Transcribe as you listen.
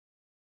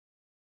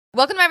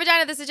Welcome to My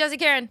Vagina. This is Josie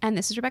Karen. And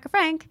this is Rebecca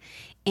Frank.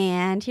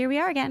 And here we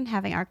are again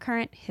having our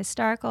current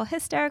hysterical,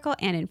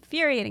 and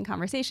infuriating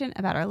conversation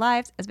about our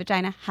lives as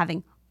vagina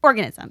having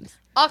organisms.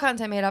 All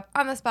content made up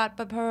on the spot,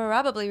 but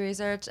probably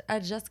research.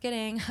 Just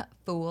kidding.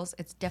 Fools.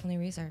 It's definitely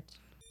research.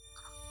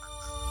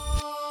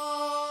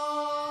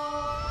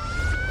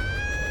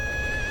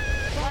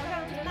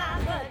 Welcome to my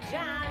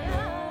vagina.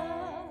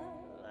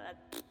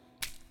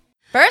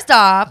 First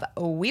off,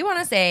 we want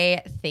to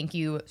say thank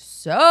you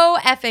so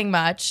effing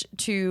much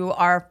to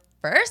our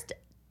first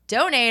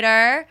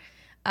donator.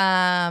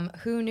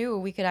 Who knew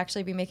we could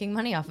actually be making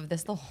money off of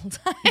this the whole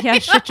time? Yeah,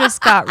 shit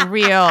just got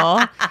real.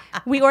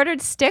 We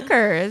ordered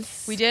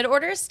stickers. We did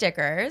order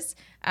stickers.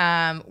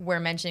 We're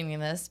mentioning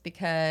this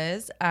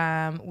because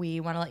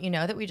we want to let you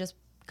know that we just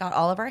got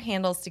all of our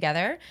handles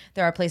together.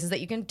 There are places that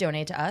you can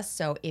donate to us.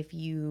 So if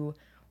you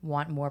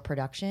want more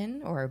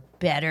production or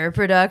better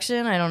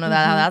production, I don't know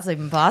how that's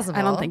even possible.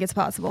 I don't think it's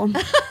possible.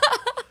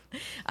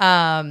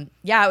 Yeah,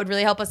 it would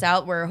really help us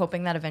out. We're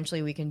hoping that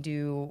eventually we can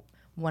do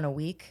one a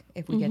week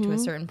if we get to a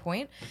certain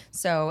point.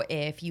 So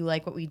if you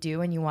like what we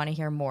do and you want to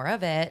hear more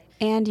of it.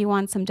 And you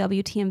want some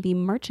WTMV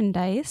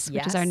merchandise,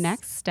 which is our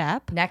next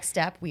step. Next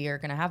step, we are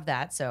going to have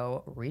that.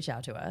 So reach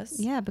out to us.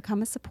 Yeah,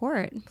 become a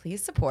support.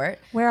 Please support.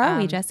 Where are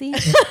we, Jessie?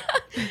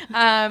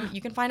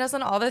 You can find us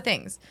on all the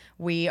things.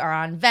 We are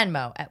on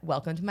Venmo at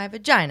Welcome to My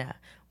Vagina.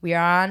 We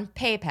are on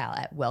PayPal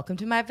at Welcome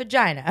to My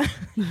Vagina.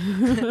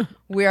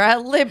 We are at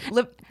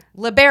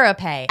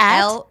LiberaPay.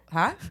 I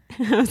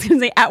was going to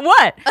say, at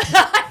what?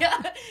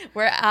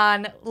 We're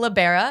on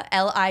Libera,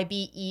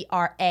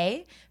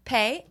 Libera,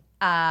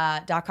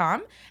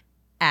 pay.com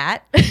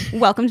at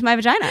Welcome to My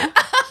Vagina.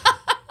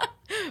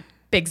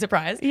 big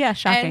surprise. Yeah,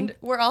 shocking. And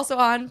we're also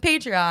on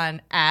Patreon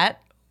at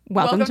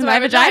Welcome to My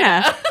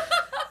Vagina.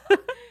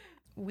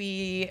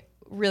 We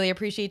really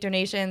appreciate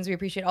donations. We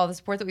appreciate all the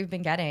support that we've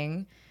been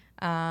getting.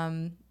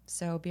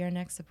 So be our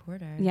next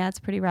supporter. Yeah, it's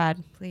pretty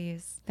rad.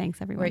 Please.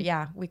 Thanks, everyone.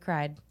 We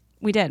cried.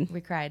 We did. We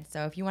cried.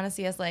 So if you want to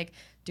see us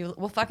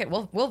fuck it.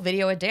 We'll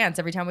video a dance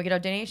every time we get a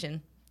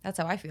donation. That's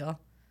how I feel.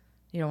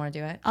 You don't want to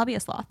do it? I'll be a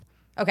sloth.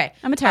 Okay.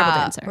 I'm a terrible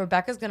dancer.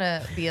 Rebecca's going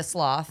to be a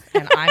sloth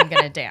and I'm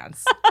going to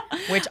dance,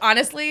 which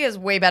honestly is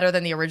way better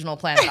than the original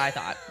plan that I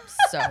thought.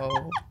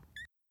 So.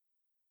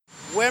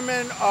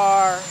 Women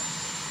are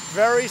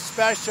very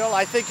special.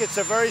 I think it's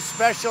a very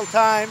special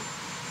time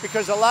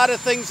because a lot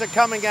of things are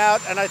coming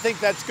out, and I think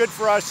that's good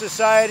for our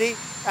society,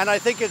 and I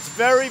think it's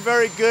very,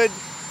 very good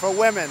for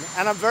women.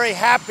 And I'm very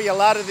happy a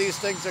lot of these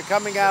things are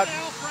coming out,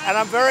 and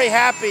I'm very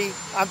happy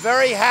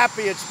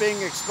it's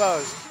being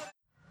exposed.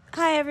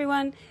 Hi,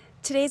 everyone.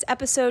 Today's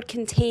episode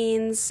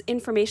contains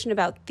information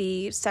about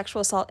the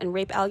sexual assault and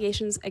rape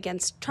allegations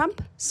against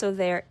Trump, so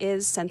there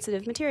is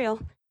sensitive material.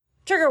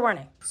 Trigger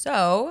warning.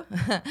 So,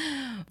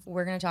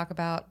 we're going to talk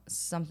about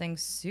something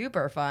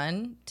super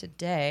fun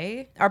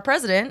today. Our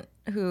president,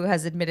 who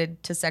has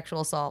admitted to sexual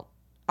assault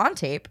on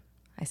tape.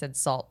 I said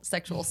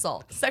sexual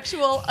assault.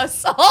 Sexual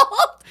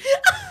assault.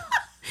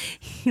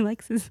 He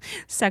likes his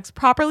sex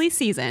properly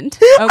seasoned.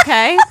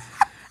 Okay?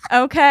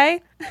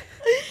 Okay?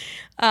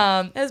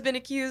 Has been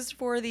accused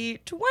for the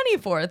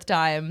 24th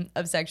time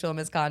of sexual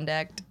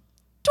misconduct.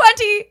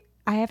 20!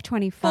 I have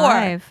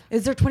 25.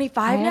 Is there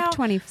 25 now? I have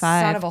 25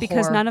 Son of a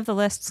because whore. none of the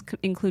lists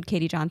include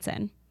Katie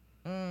Johnson,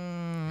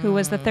 who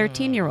was the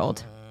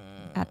 13-year-old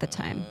at the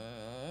time.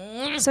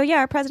 So yeah,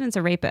 our president's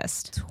a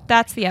rapist.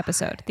 That's the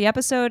episode. The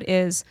episode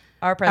is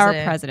Our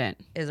president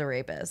is a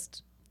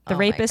rapist. the Oh my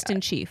rapist God.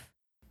 in chief.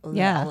 Ugh,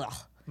 Yeah. ugh.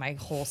 My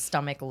whole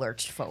stomach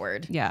lurched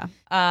forward. Yeah.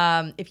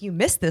 If you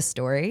missed this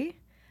story,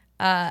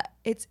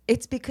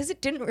 it's because it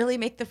didn't really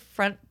make the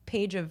front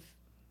page of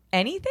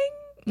anything.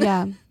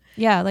 Yeah.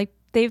 Yeah. Like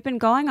they've been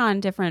going on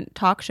different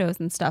talk shows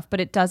and stuff,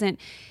 but it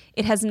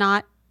has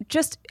not,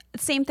 just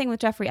same thing with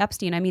Jeffrey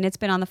Epstein. I mean, it's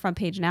been on the front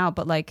page now,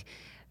 but like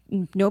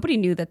nobody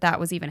knew that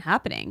was even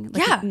happening.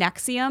 Like Yeah.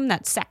 NXIVM,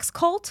 that sex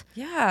cult.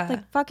 Yeah.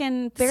 Like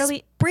fucking This is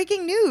barely.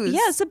 breaking news. Yeah,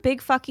 it's a big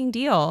fucking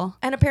deal.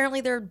 And apparently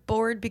they're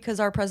bored because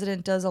our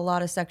president does a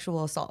lot of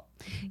sexual assault.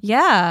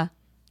 Yeah.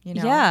 You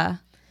know? Yeah.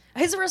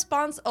 His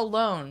response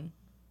alone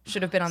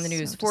should have been on the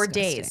news So for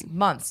days, disgusting.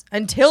 months,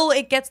 until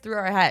it gets through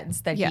our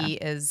heads that Yeah. he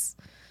is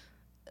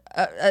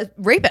a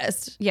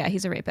rapist. Yeah,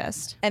 he's a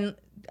rapist. And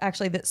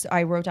actually,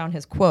 I wrote down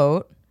his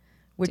quote,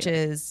 which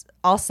is,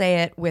 I'll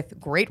say it with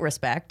great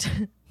respect.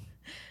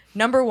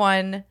 Number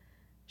one,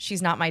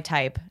 she's not my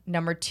type.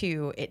 Number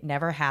two, it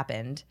never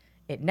happened.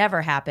 It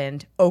never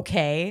happened.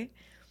 Okay.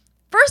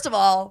 First of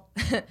all,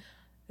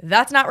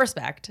 that's not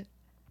respect.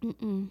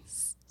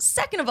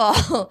 Second of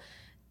all,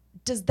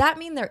 does that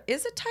mean there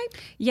is a type?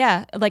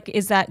 Yeah, like do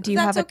you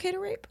That's have okay to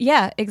rape?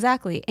 Yeah,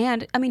 exactly.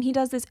 And I mean, he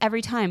does this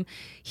every time.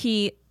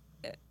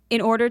 In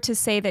order to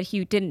say that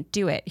he didn't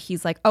do it,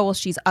 he's like, oh, well,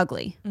 she's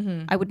ugly.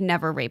 I would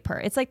never rape her.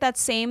 It's like that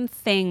same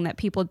thing that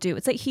people do.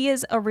 It's like he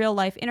is a real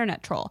life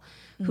internet troll.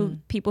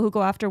 People who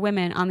go after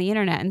women on the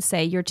internet and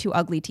say you're too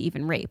ugly to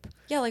even rape.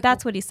 Yeah, like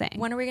that's what he's saying.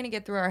 When are we going to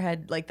get through our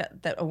head like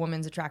that a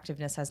woman's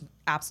attractiveness has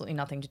absolutely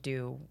nothing to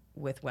do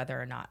with whether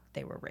or not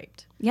they were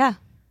raped? Yeah.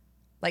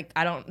 Like,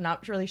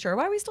 not really sure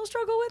why we still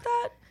struggle with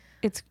that.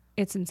 It's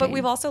insane. But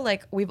we've also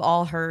we've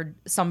all heard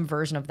some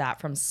version of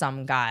that from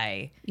some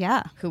guy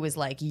yeah. who was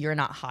like, you're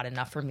not hot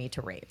enough for me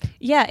to rape.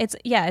 Yeah,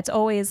 it's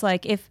always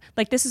like, if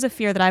like, this is a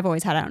fear that I've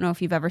always had. I don't know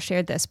if you've ever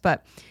shared this,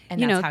 but And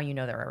you that's know, how you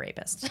know they're a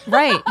rapist.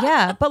 right.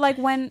 Yeah. But like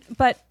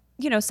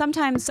you know,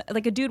 sometimes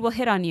like a dude will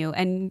hit on you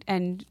and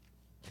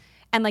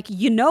like,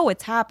 you know,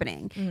 it's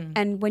happening.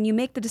 And when you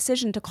make the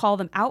decision to call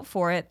them out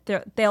for it,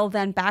 they'll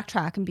then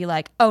backtrack and be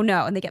like, oh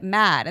no. And they get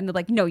mad and they're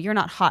like, no, you're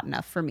not hot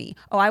enough for me.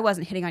 Oh, I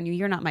wasn't hitting on you.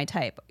 You're not my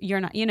type. You're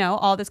not, you know,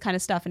 all this kind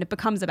of stuff. And it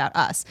becomes about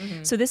us.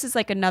 So this is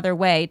like another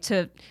way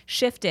to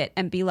shift it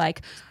and be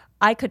like,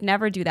 I could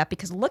never do that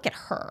because look at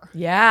her.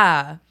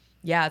 Yeah.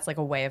 Yeah, it's like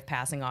a way of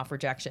passing off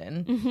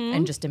rejection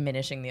and just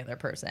diminishing the other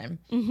person.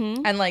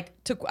 And like,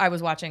 I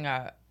was watching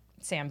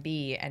Sam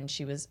B, and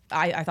she was,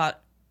 I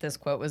thought this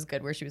quote was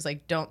good, where she was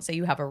like, don't say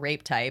you have a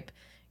rape type.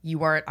 You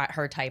weren't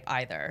her type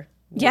either.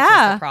 Which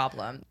Yeah. is the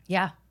problem.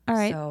 Yeah. All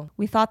right. So,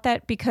 We thought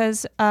that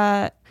because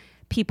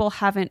people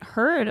haven't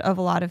heard of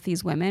a lot of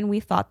these women, we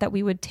thought that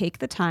we would take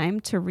the time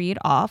to read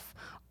off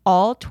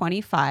all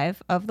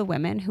 25 of the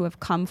women who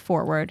have come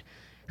forward,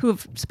 who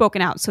have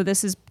spoken out. So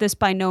this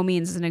by no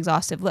means is an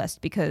exhaustive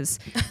list, because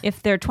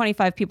if there are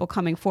 25 people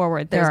coming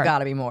forward, there's got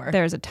to be more.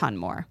 There's a ton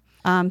more.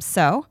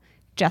 So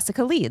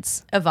Jessica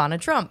leads. Ivana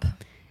Trump.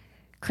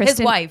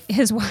 Kristen, wife.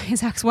 His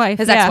ex-wife.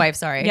 His ex-wife,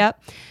 sorry.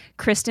 Yep.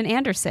 Kristen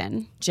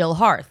Anderson. Jill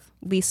Harth.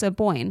 Lisa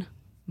Boyne.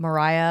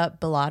 Mariah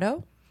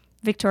Bellato.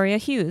 Victoria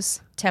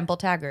Hughes. Temple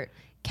Taggart.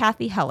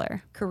 Kathy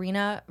Heller.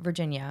 Karina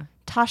Virginia.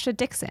 Tasha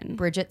Dixon.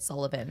 Bridget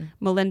Sullivan.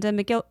 Melinda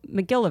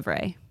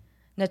McGillivray.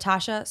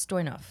 Natasha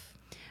Stoyanov.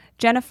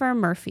 Jennifer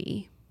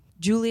Murphy.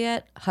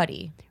 Juliet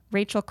Huddy.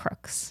 Rachel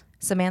Crooks.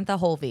 Samantha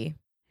Holvey.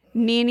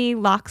 Nini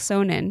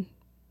Laksonen.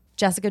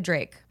 Jessica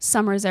Drake.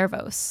 Summer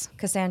Zervos.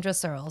 Cassandra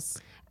Searles.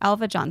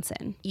 Alva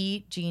Johnson.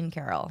 E. Jean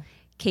Carroll.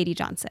 Katie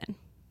Johnson.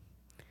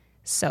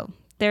 So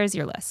there's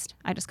your list.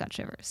 I just got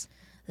shivers.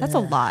 That's a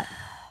lot.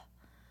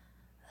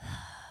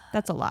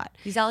 That's a lot.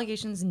 These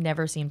allegations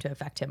never seem to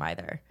affect him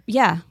either.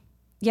 Yeah.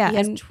 Yeah. He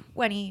has And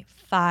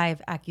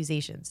 25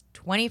 accusations.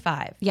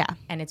 25. yeah.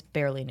 And it's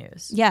barely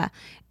news. Yeah.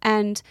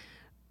 And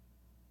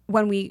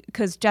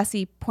because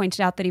Jesse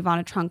pointed out that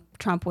Ivana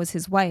Trump was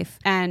his wife,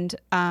 and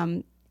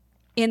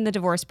in the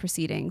divorce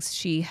proceedings,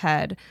 she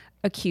had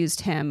accused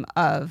him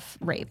of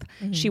rape.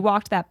 She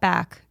walked that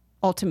back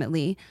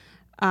ultimately.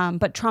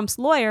 But Trump's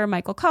lawyer,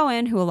 Michael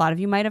Cohen, who a lot of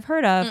you might have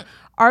heard of,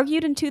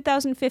 argued in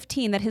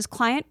 2015 that his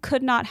client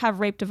could not have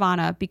raped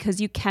Ivana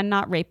because you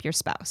cannot rape your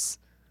spouse.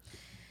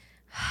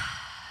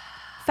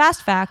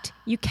 Fast fact,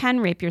 you can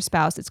rape your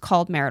spouse. It's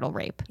called marital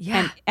rape.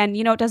 Yeah. And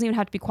you know, it doesn't even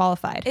have to be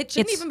qualified. It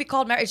shouldn't even be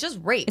called marriage. It's just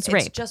rape. It's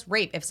rape. Just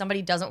rape. If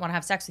somebody doesn't want to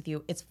have sex with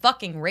you, it's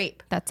fucking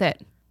rape. That's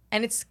it.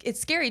 And it's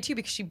scary too,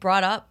 because she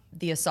brought up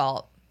the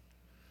assault,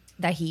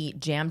 that he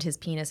jammed his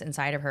penis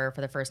inside of her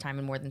for the first time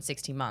in more than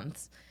 60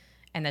 months,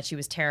 and that she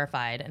was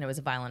terrified and it was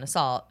a violent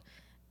assault.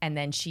 And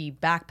then she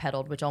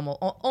backpedaled, which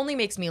only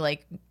makes me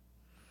like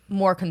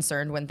more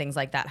concerned when things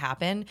like that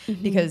happen,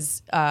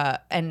 because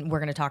and we're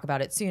going to talk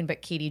about it soon,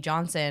 but Katie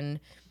Johnson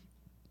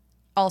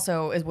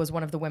also was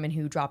one of the women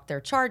who dropped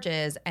their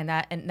charges, and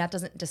that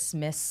doesn't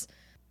dismiss,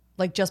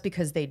 like, just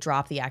because they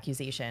dropped the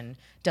accusation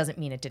doesn't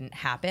mean it didn't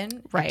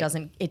happen. Right.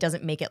 It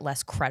doesn't make it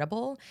less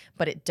credible,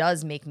 but it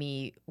does make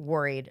me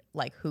worried,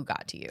 like, who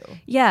got to you.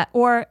 Yeah,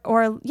 or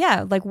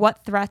yeah, like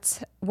what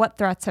threats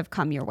have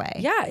come your way?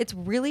 Yeah, it's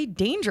really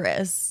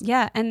dangerous.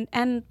 Yeah,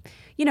 and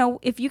you know,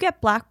 if you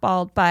get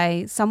blackballed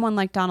by someone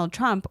like Donald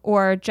Trump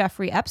or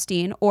Jeffrey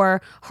Epstein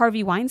or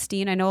Harvey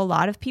Weinstein, I know a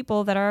lot of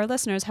people that are our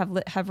listeners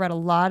have read a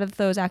lot of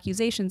those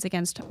accusations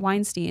against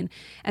Weinstein,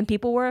 and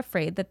people were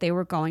afraid that they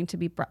were going to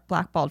be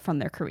blackballed from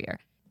their career.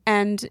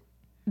 And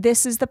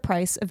this is the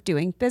price of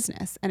doing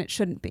business, and it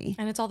shouldn't be.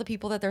 And it's all the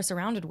people that they're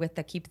surrounded with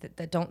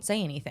that don't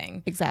say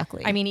anything.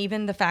 Exactly. I mean,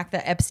 even the fact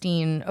that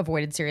Epstein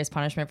avoided serious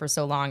punishment for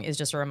so long is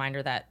just a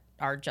reminder that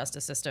our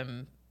justice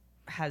system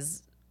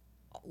has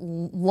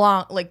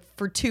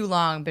for too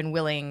long been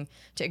willing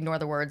to ignore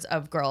the words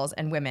of girls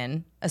and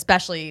women,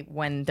 especially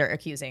when they're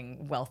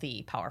accusing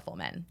wealthy, powerful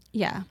men.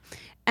 Yeah.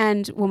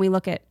 And when we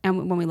look at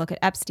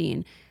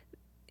Epstein,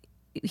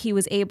 he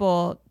was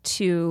able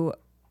to,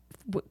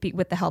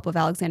 with the help of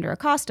Alexander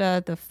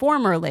Acosta, the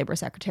former labor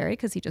secretary,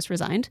 because he just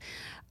resigned,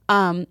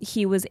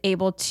 he was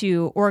able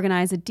to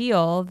organize a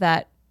deal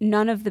that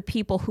none of the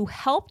people who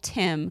helped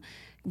him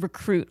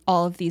recruit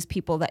all of these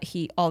people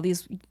all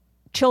these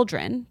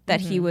children that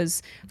he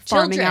was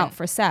farming out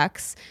for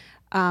sex,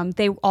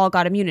 they all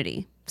got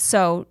immunity.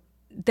 So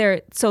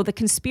the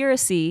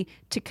conspiracy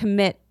to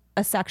commit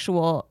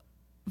sexual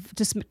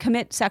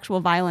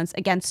violence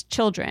against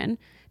children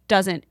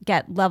doesn't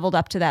get leveled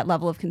up to that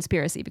level of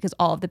conspiracy, because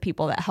all of the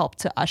people that helped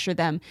to usher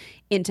them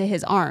into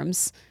his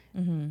arms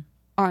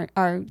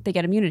they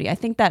get immunity. I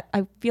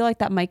feel like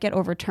that might get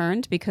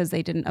overturned because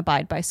they didn't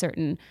abide by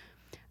certain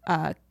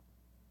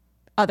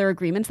other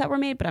agreements that were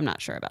made, but I'm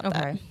not sure about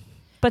that.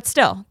 But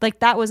still, like,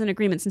 that was an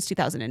agreement since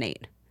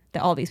 2008.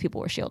 that all these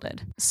people were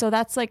shielded. So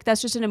that's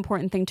just an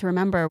important thing to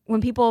remember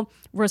when people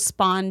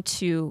respond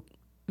to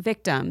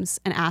victims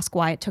and ask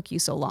why it took you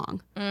so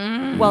long.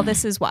 Well,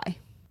 this is why.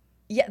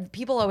 Yeah,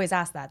 people always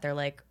ask that. They're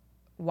like,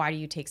 why do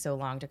you take so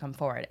long to come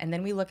forward? And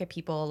then we look at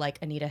people like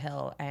Anita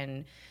Hill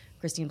and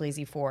Christine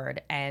Blasey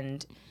Ford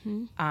and,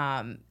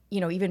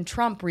 even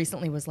Trump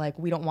recently was like,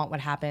 we don't want what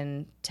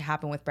happened to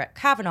happen with Brett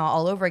Kavanaugh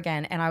all over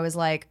again. And I was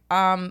like,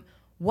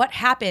 what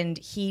happened?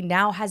 He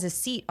now has a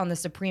seat on the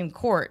Supreme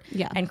Court.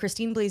 Yeah. And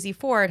Christine Blasey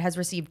Ford has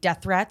received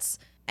death threats.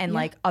 And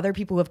like other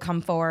people who have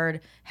come forward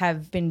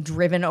have been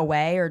driven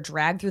away or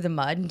dragged through the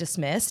mud and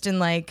dismissed. And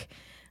like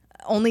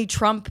only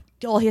Trump,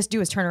 all he has to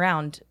do is turn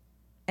around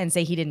and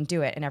say he didn't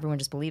do it. And everyone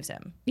just believes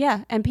him.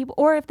 Yeah. And people,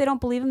 or if they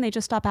don't believe him, they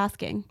just stop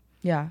asking.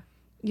 Yeah.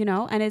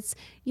 And it's,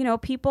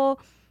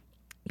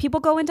 people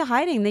go into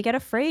hiding. They get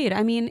afraid.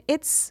 I mean,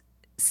 that's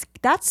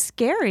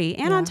scary.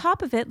 And on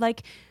top of it,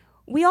 like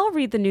we all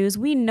read the news.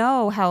 We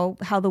know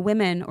how the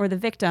women or the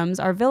victims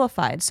are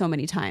vilified so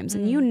many times.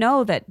 And you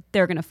know that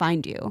they're going to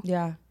find you.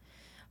 Yeah.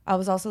 I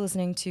was also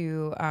listening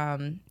to,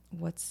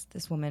 what's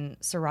this woman,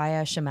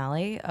 Soraya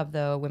Shamali of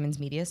the Women's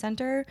Media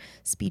Center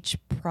speech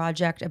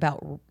project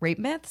about rape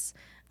myths.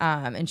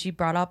 And she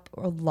brought up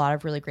a lot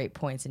of really great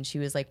points. And she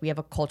was like, we have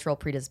a cultural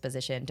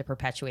predisposition to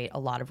perpetuate a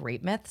lot of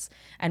rape myths.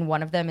 And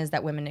one of them is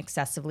that women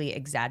excessively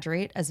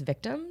exaggerate as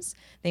victims.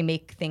 They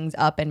make things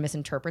up and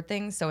misinterpret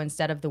things. So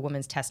instead of the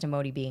woman's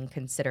testimony being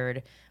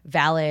considered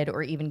valid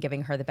or even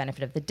giving her the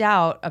benefit of the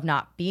doubt of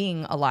not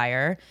being a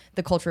liar,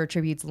 the culture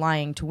attributes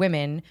lying to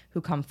women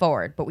who come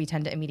forward. But we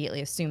tend to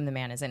immediately assume the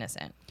man is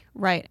innocent.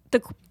 Right.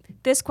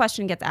 This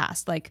question gets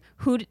asked, like,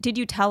 who did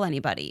you tell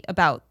anybody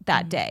about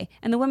that day?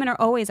 And the women are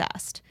always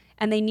asked,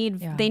 and they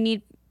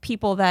need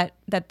people that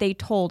they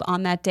told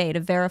on that day to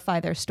verify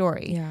their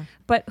story. Yeah.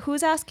 But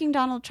who's asking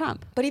Donald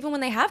Trump? But even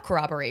when they have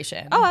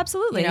corroboration. Oh,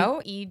 absolutely.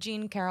 E.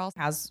 Jean Carroll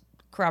has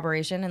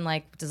corroboration, and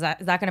like, is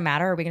that going to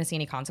matter? Are we going to see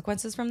any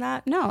consequences from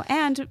that? No,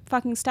 and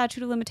fucking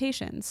statute of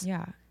limitations.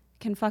 Yeah.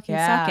 Can fucking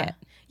suck it.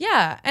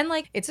 Yeah, and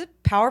like it's a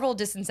powerful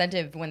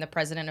disincentive when the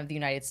president of the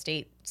United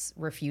States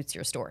refutes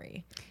your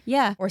story.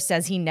 Yeah. Or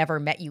says he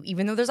never met you,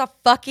 even though there's a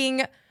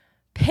fucking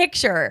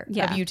picture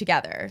of you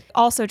together.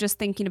 Also just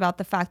thinking about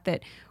the fact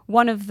that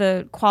one of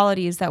the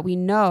qualities that we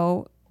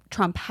know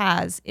Trump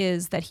has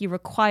is that he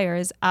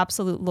requires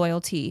absolute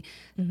loyalty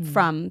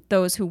from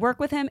those who work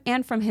with him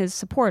and from his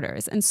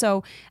supporters. And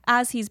so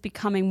as he's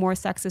becoming more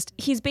sexist,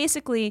 he's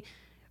basically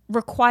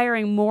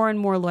requiring more and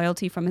more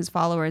loyalty from his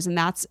followers, and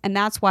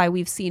that's why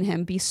we've seen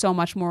him be so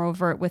much more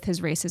overt with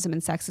his racism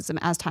and sexism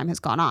as time has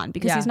gone on,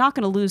 because he's not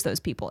going to lose those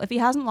people. If he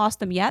hasn't lost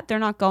them yet, they're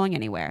not going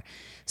anywhere.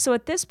 So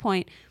at this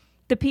point,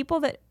 the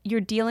people that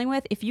you're dealing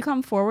with, if you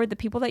come forward, the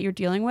people that you're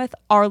dealing with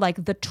are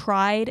like the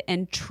tried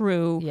and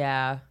true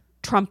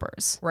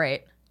Trumpers.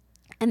 Right.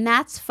 And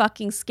that's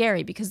fucking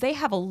scary because they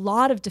have a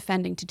lot of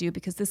defending to do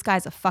because this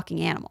guy's a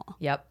fucking animal.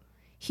 Yep.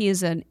 He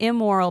is an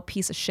immoral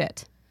piece of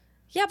shit.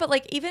 Yeah, but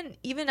like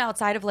even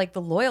outside of like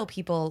the loyal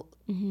people,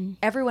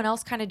 everyone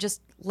else kind of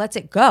just lets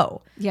it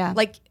go. Yeah.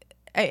 Like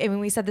I mean,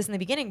 we said this in the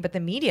beginning, but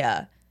the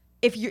media,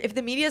 if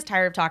the media is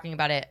tired of talking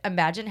about it,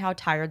 imagine how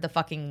tired the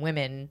fucking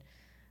women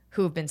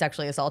who have been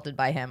sexually assaulted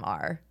by him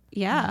are.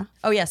 Yeah.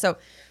 Oh yeah. So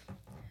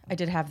I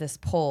did have this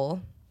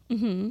poll.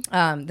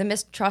 The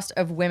mistrust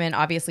of women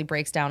obviously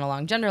breaks down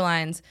along gender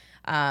lines.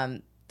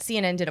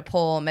 CNN did a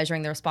poll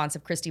measuring the response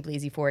of Christy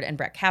Blasey Ford and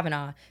Brett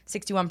Kavanaugh.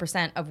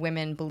 61% of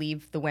women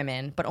believe the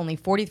women, but only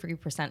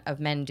 43% of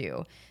men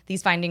do.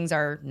 These findings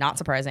are not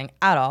surprising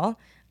at all.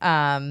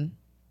 And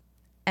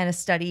a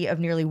study of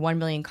nearly 1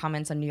 million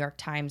comments on New York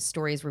Times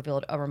stories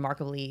revealed a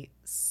remarkably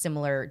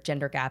similar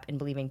gender gap in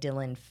believing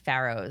Dylan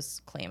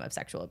Farrow's claim of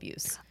sexual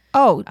abuse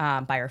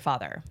by her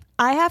father.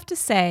 I have to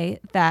say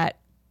that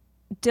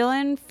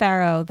Dylan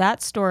Farrow,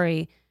 that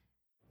story,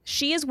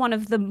 she is one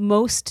of the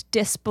most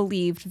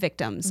disbelieved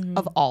victims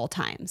of all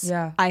times.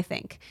 Yeah. I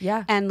think.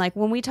 Yeah. And like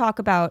when we talk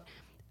about,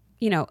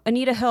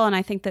 Anita Hill, and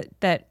I think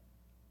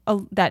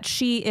that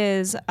she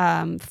is,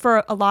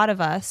 for a lot of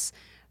us,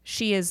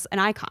 she is an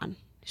icon.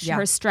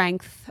 Her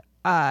strength,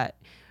 her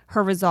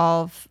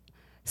resolve,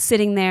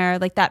 sitting there,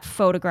 like that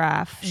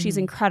photograph, she's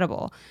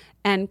incredible.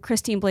 And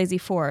Christine Blasey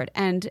Ford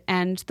and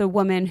the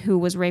woman who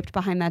was raped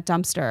behind that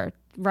dumpster,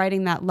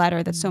 writing that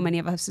letter that so many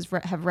of us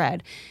have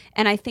read.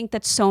 And I think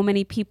that so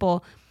many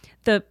people,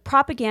 the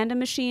propaganda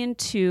machine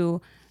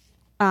to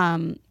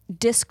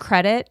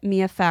discredit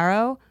Mia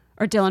Farrow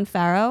or Dylan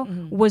Farrow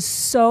was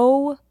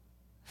so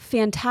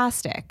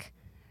fantastic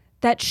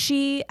that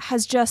she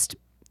has just,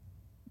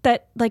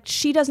 that like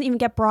she doesn't even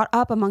get brought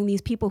up among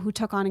these people who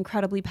took on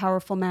incredibly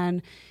powerful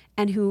men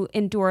and who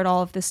endured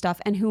all of this stuff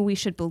and who we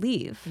should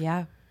believe.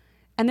 Yeah.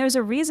 And there's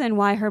a reason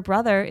why her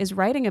brother is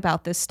writing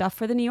about this stuff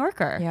for The New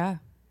Yorker. Yeah.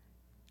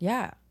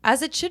 Yeah.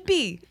 As it should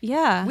be.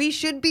 Yeah. We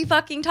should be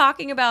fucking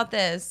talking about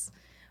this.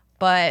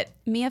 But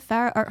Mia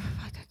Farrow, or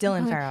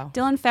Dylan Farrow.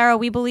 Dylan Farrow,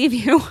 we believe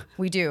you.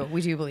 We do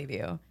believe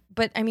you.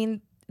 But I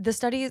mean, those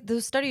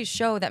studies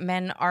show that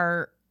men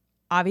are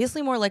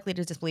obviously more likely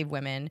to disbelieve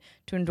women,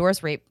 to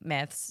endorse rape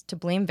myths, to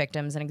blame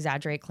victims, and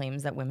exaggerate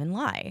claims that women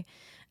lie.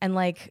 And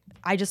like,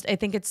 I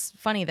think it's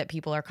funny that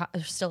people are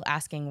still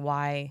asking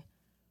why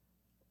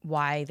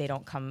they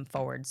don't come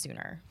forward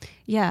sooner.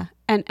 Yeah.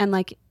 And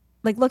like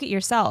look at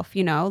yourself,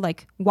 you know,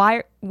 like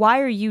why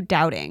are you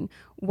doubting?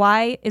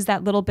 Why is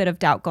that little bit of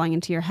doubt going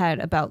into your head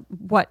about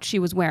what she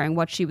was wearing,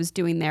 what she was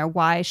doing there,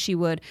 why she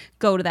would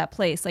go to that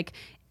place? Like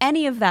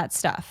any of that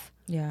stuff.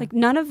 Yeah. Like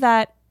none of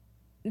that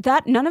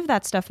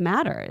stuff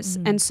matters.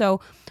 And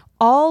so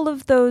all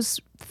of those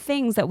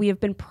things that we have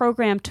been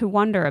programmed to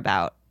wonder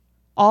about,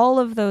 all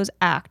of those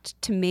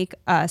act to make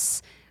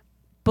us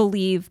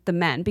believe the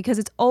men, because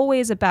it's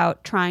always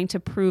about trying to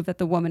prove that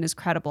the woman is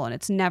credible, and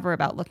it's never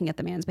about looking at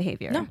the man's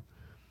behavior. No.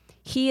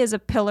 He is a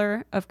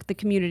pillar of the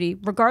community,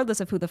 regardless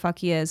of who the fuck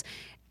he is,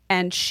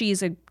 and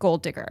she's a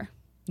gold digger.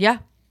 Yeah.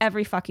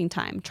 Every fucking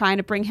time, trying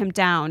to bring him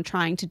down,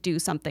 trying to do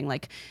something.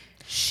 Like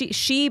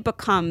she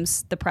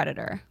becomes the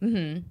predator.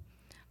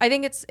 I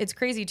think it's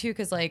crazy too,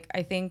 because like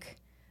I think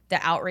the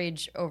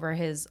outrage over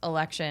his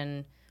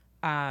election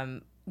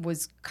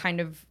was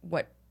kind of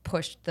what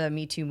pushed the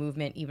Me Too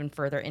movement even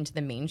further into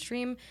the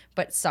mainstream,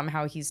 but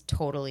somehow he's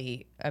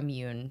totally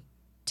immune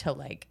to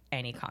like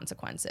any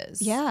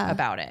consequences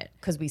about it,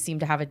 because we seem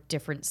to have a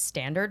different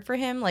standard for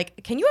him.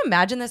 Like, can you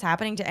imagine this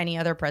happening to any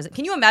other president?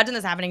 Can you imagine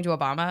this happening to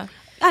Obama?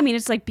 I mean,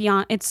 it's like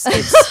beyond, it's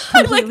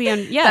completely,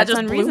 that it's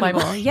just blew my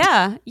unreasonable. mind.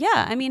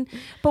 Yeah. I mean,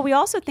 but we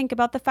also think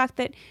about the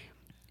fact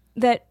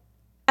that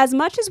as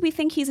much as we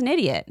think he's an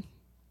idiot,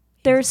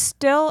 there's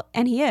still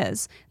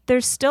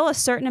a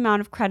certain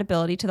amount of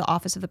credibility to the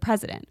office of the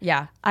president.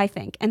 Yeah. I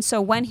think. And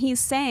so when he's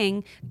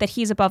saying that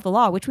he's above the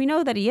law, which we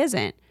know that he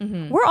isn't,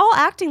 we're all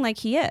acting like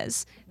he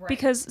is,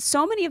 because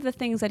so many of the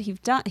things that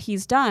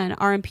he's done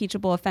are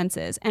impeachable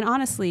offenses. And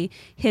honestly,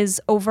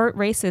 his overt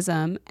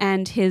racism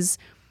and his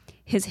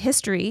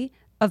history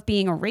of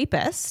being a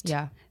rapist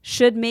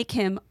should make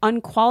him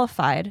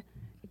unqualified,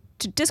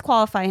 to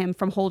disqualify him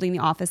from holding the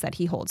office that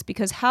he holds.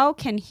 Because how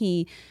can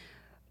he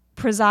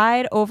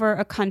preside over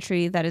a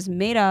country that is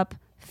made up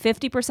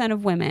 50%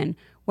 of women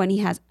when he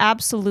has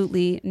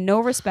absolutely no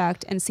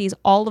respect and sees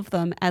all of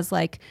them as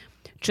like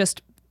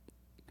just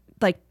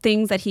like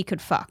things that he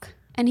could fuck?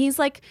 And he's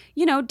like,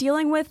 you know,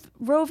 dealing with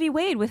Roe v.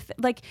 Wade with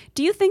like,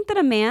 do you think that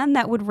a man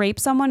that would rape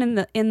someone in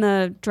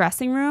the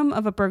dressing room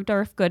of a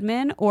Bergdorf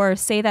Goodman or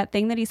say that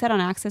thing that he said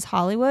on Access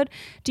Hollywood,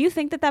 do you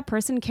think that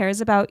person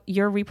cares about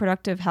your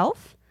reproductive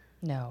health?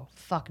 No.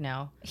 Fuck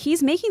no.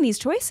 He's making these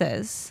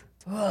choices.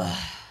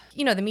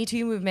 You know, the Me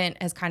Too movement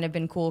has kind of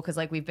been cool because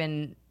like we've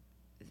been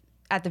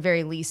at the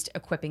very least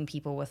equipping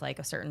people with like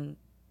a certain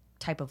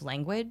type of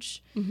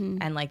language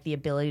and like the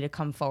ability to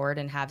come forward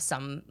and have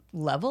some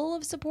level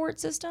of support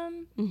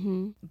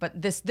system. But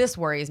this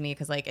worries me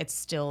because like it's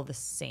still the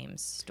same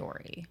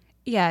story.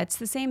 Yeah, it's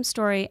the same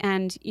story.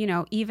 And, you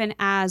know, even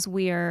as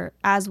we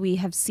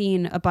have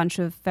seen a bunch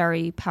of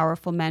very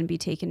powerful men be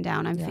taken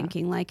down, I'm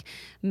thinking like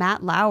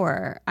Matt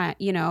Lauer,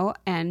 you know,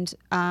 and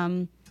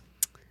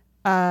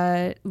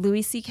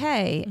Louis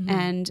C.K.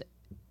 and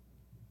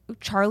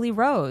Charlie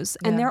Rose.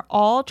 And they're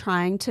all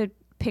trying to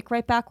pick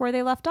right back where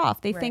they left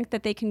off. They think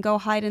that they can go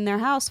hide in their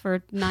house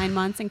for 9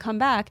 months and come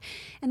back.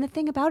 And the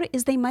thing about it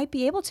is they might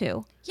be able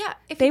to. Yeah.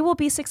 They will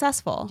be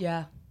successful.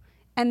 Yeah.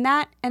 And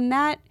that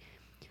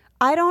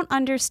I don't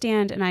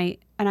understand, and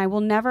I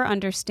will never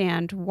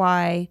understand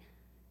why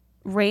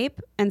rape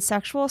and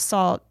sexual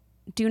assault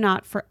do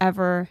not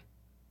forever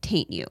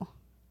taint you.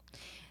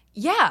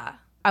 Yeah.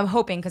 I'm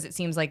hoping, because it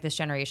seems like this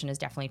generation is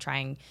definitely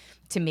trying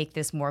to make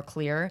this more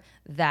clear,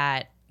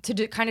 that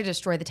to kind of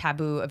destroy the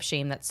taboo of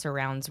shame that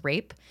surrounds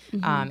rape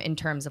in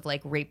terms of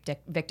like rape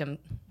dictims.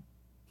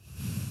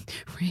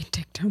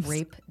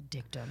 Rape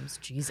dictims.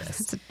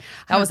 Jesus.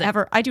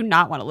 I do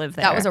not want to live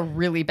there. That was a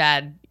really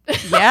bad.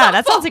 Yeah,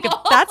 that sounds like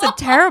that's a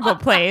terrible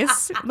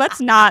place. Let's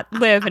not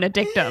live in a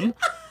dictum.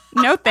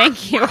 No,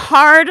 thank you.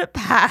 Hard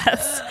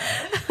pass.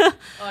 Oh,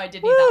 I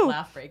did need that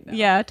laugh break though.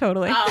 Yeah,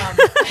 totally.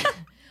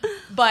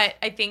 But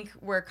I think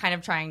we're kind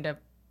of trying to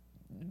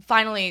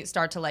finally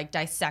start to like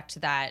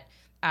dissect that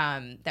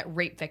that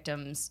rape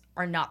victims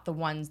are not the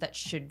ones that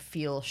should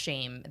feel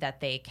shame,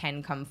 that they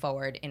can come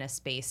forward in a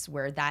space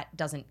where that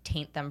doesn't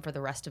taint them for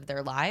the rest of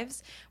their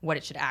lives. What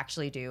it should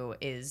actually do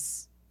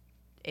is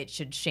it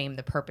should shame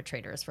the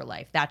perpetrators for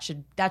life. That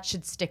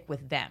should stick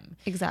with them.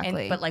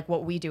 Exactly. But like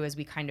what we do is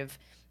we kind of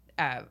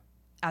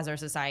as our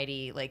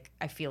society, like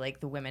I feel like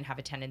the women have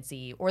a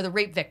tendency, or the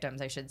rape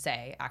victims I should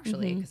say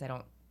actually, because I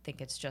don't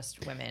think it's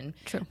just women.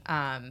 True.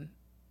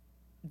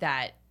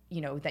 That you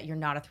know, that you're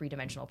not a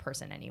three-dimensional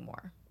person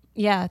anymore.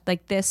 Yeah,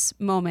 like this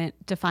moment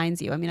defines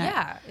you. I mean,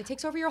 it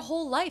takes over your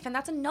whole life. And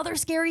that's another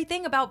scary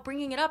thing about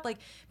bringing it up. Like,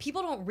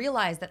 people don't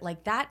realize that,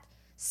 like, that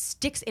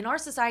sticks in our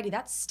society,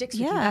 that sticks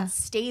with you, that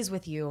stays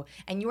with you.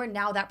 And you are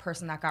now that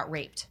person that got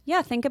raped.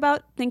 Yeah, think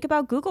about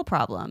Google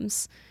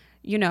problems.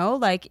 You know,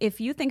 like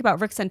if you think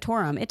about Rick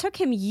Santorum, it took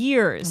him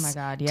years Oh my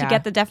God, to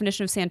get the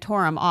definition of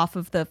Santorum off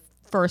of the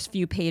first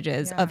few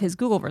pages of his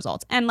Google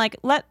results. And like,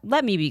 let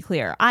me be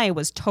clear, I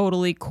was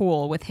totally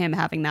cool with him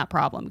having that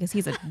problem because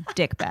he's a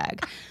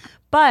dickbag.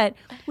 But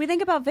we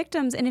think about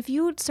victims, and if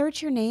you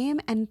search your name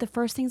and the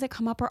first things that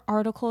come up are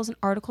articles and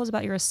articles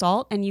about your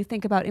assault, and you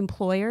think about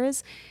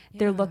employers,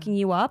 they're looking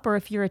you up, or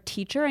if you're a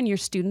teacher and your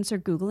students are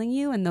Googling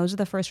you and those are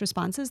the first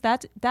responses,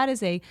 that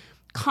is a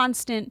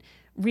constant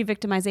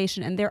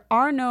re-victimization. And there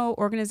are no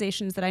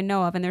organizations that I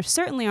know of, and there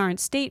certainly aren't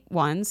state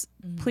ones,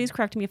 please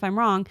correct me if I'm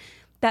wrong,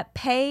 that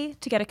pay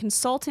to get a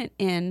consultant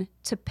in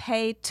to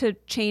pay to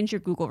change your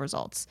Google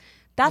results.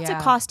 That's a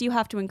cost you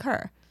have to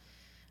incur.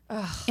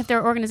 If there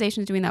are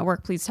organizations doing that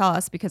work, please tell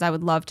us, because I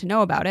would love to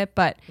know about it.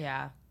 But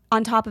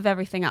on top of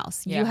everything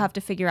else, you have to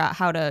figure out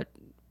how to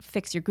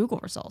fix your Google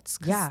results.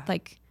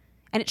 Like,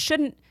 and it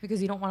shouldn't, because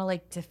you don't want to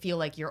like to feel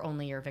like you're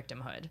only your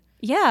victimhood.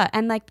 Yeah,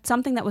 and like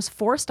something that was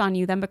forced on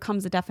you then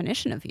becomes a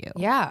definition of you.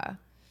 Yeah,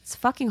 it's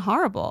fucking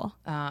horrible.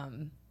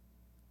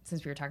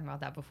 Since we were talking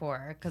about that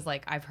before, because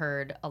like I've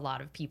heard a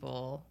lot of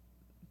people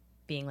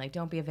being like,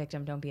 "Don't be a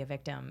victim, don't be a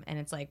victim," and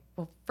it's like,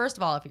 well, first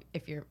of all,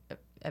 if you're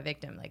a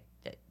victim, like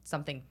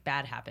something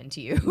bad happened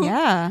to you.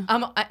 Yeah.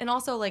 And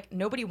also like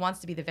nobody wants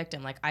to be the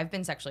victim. Like I've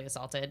been sexually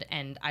assaulted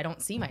and I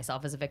don't see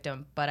myself as a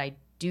victim, but I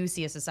do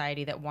see a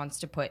society that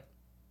wants to put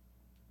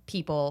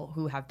people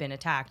who have been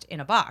attacked in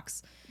a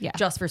box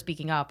just for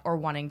speaking up or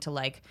wanting to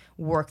like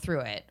work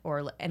through it,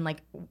 and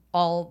like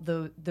all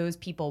those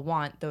people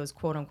want, those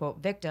quote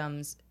unquote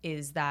victims,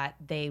 is that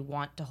they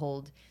want to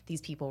hold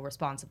these people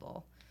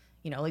responsible.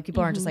 You know, like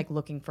people aren't just like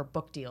looking for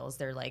book deals.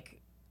 They're like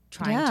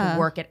trying to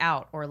work it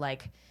out, or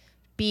like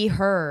be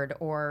heard,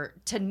 or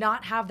to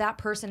not have that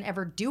person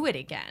ever do it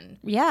again.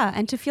 Yeah,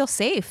 and to feel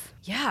safe.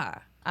 Yeah.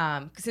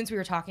 Since we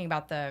were talking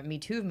about the Me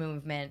Too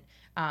movement,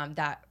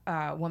 that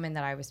woman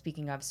that I was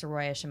speaking of,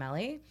 Soraya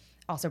Chemeli,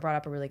 also brought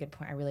up a really good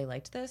point. I really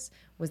liked this,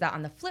 was that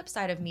on the flip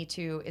side of Me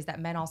Too is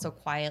that men also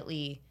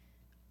quietly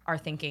are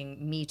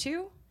thinking Me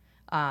Too.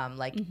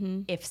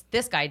 If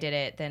this guy did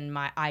it, then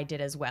I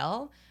did as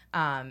well.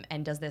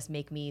 And does this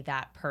make me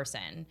that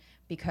person?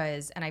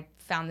 Because, and I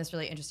found this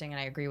really interesting,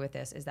 and I agree with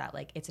this, is that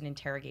like it's an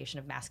interrogation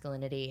of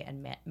masculinity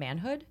and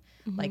manhood.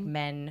 Like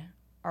men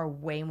are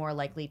way more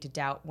likely to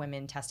doubt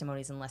women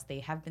testimonies unless they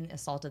have been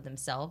assaulted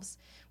themselves,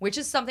 which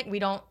is something we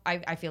don't,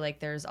 I feel like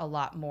there's a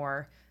lot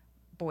more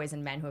boys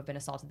and men who have been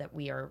assaulted that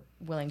we are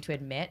willing to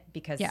admit,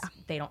 because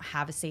they don't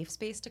have a safe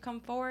space to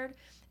come forward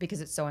because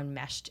it's so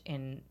enmeshed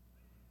in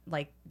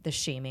like the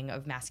shaming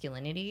of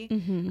masculinity.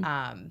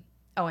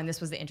 And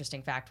this was the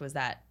interesting fact, was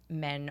that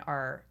men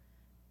are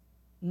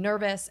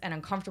nervous and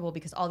uncomfortable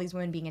because all these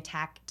women being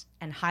attacked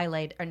and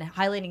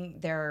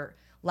highlighting their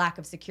lack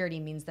of security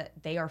means that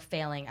they are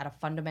failing at a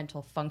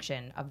fundamental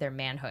function of their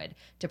manhood,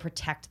 to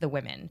protect the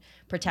women.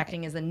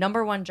 Protecting is the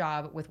number one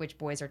job with which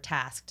boys are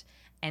tasked,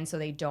 and so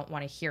they don't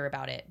want to hear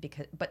about it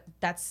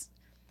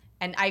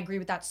and I agree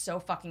with that so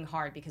fucking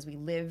hard, because we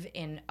live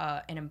in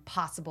an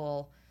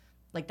impossible,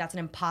 like that's an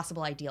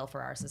impossible ideal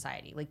for our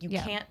society. Like you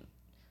can't.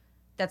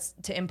 That's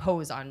to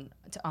impose on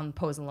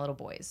little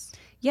boys.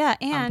 Yeah,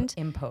 and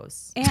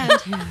impose.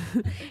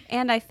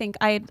 And I think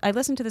I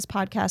listened to this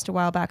podcast a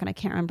while back, and I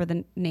can't remember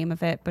the name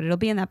of it, but it'll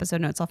be in the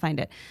episode notes. I'll find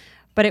it.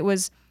 But it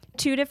was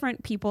two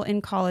different people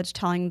in college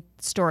telling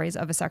stories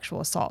of a sexual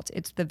assault.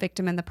 It's the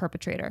victim and the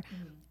perpetrator.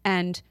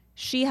 And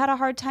she had a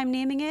hard time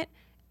naming it,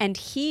 and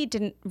he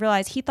didn't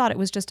realize, he thought it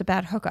was just a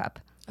bad hookup.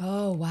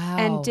 Oh, wow.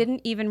 And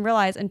didn't even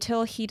realize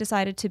until he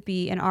decided to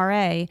be an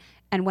RA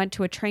and went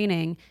to a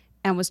training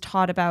and was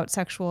taught about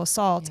sexual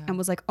assault and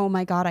was like, oh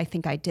my God, I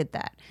think I did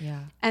that. Yeah.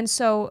 And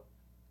so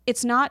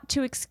it's not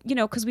to,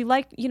 because we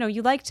like,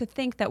 you like to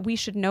think that we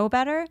should know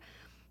better.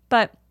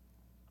 But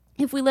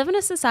if we live in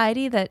a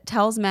society that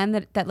tells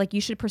men that like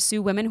you should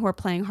pursue women who are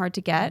playing hard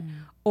to get,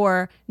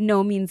 or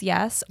no means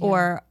yes,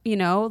 or,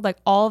 like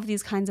all of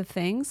these kinds of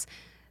things,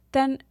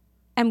 then,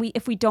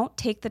 if we don't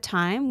take the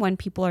time when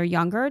people are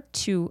younger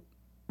to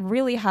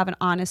really have an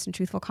honest and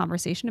truthful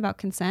conversation about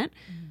consent,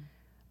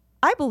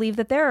 I believe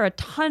that there are a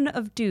ton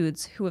of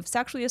dudes who have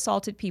sexually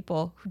assaulted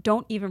people who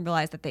don't even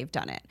realize that they've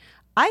done it.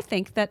 I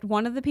think that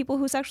one of the people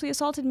who sexually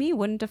assaulted me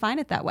wouldn't define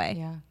it that way.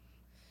 Yeah.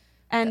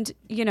 And,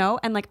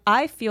 and like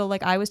I feel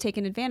like I was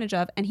taken advantage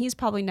of, and he's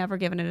probably never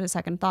given it a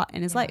second thought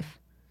in his life.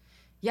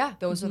 Yeah,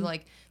 those are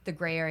like the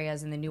gray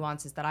areas and the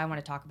nuances that I want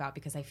to talk about,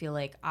 because I feel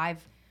like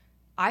I've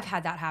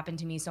had that happen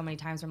to me so many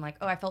times where I'm like,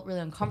 oh, I felt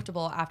really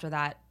uncomfortable after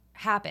that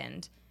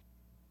happened.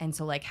 And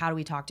so, like, how do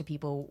we talk to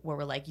people where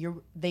we're like,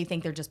 they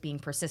think they're just being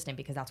persistent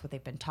because that's what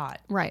they've been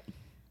taught. Right.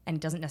 And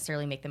it doesn't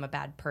necessarily make them a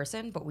bad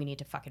person, but we need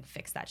to fucking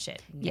fix that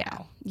shit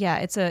now. Yeah,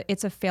 it's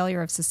a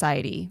failure of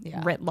society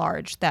writ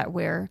large that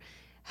we're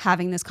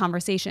having this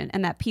conversation,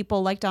 and that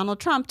people like Donald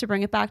Trump, to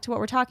bring it back to what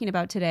we're talking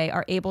about today,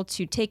 are able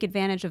to take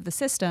advantage of the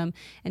system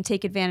and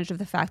take advantage of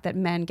the fact that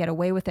men get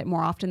away with it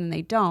more often than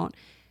they don't,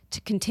 to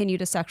continue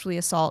to sexually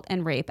assault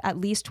and rape at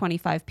least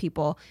 25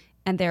 people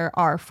And there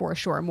are for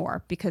sure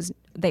more because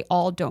they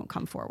all don't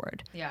come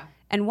forward. Yeah.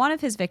 And one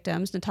of his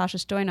victims, Natasha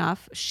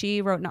Stoyanov,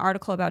 she wrote an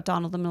article about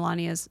Donald and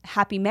Melania's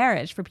happy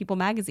marriage for People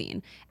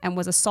magazine and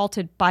was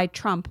assaulted by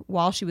Trump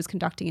while she was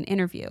conducting an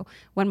interview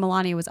when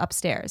Melania was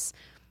upstairs.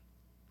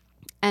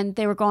 And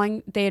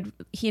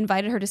he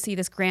invited her to see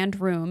this grand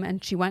room,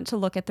 and she went to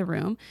look at the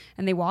room,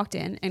 and they walked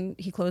in, and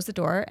he closed the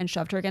door and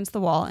shoved her against the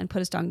wall and put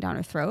his tongue down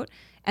her throat,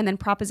 and then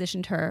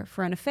propositioned her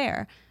for an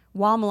affair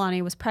while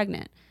Melania was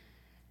pregnant.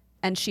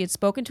 And she had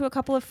spoken to a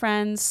couple of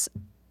friends.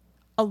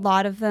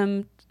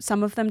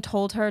 Some of them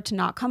told her to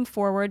not come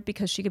forward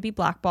because she could be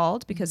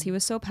blackballed because he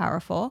was so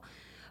powerful.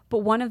 But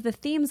one of the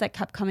themes that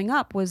kept coming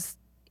up was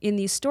in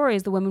these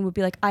stories, the women would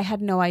be like, I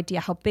had no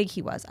idea how big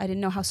he was. I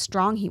didn't know how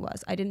strong he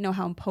was. I didn't know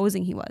how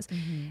imposing he was.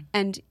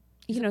 And,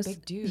 you know,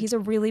 big dude. he's a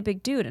really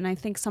big dude. And I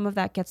think some of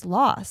that gets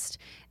lost.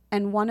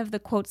 And one of the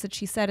quotes that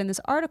she said in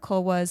this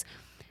article was,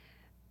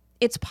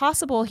 it's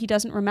possible he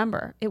doesn't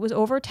remember. It was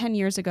over 10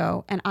 years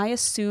ago, and I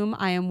assume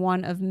I am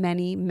one of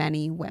many,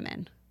 many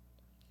women.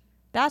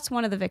 That's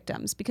one of the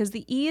victims, because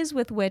the ease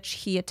with which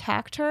he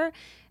attacked her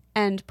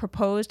and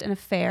proposed an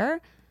affair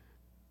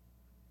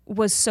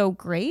was so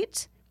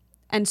great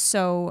and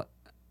so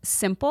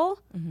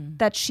simple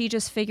that she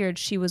just figured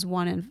she was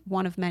one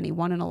of many,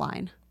 one in a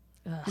line.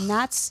 Ugh. And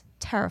that's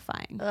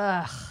terrifying.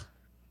 Ugh.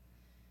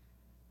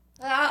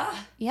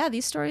 Ah. Yeah,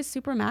 these stories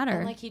super matter.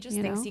 And like he just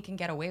thinks he can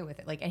get away with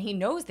it. Like, and he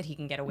knows that he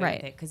can get away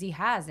with it because he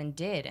has and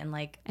did, and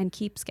like, and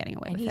keeps getting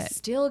away with it. And he's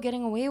still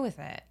getting away with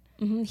it.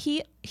 Mm-hmm.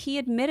 He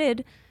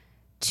admitted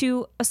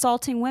to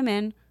assaulting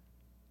women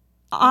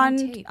on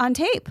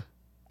tape,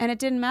 and it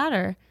didn't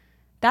matter.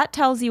 That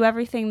tells you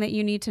everything that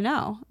you need to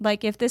know.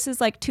 Like, if this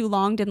is like too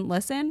long, didn't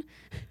listen,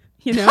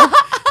 you know.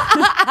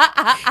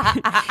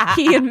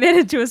 He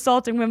admitted to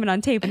assaulting women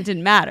on tape and it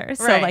didn't matter.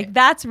 So like,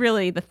 that's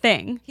really the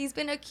thing. He's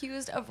been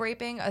accused of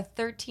raping a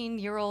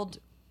 13-year-old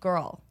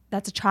girl.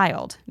 That's a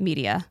child,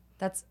 media.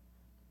 That's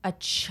a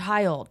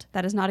child.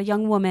 That is not a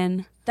young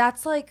woman.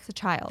 That's like it's a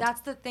child. That's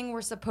the thing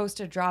we're supposed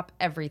to drop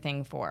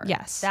everything for.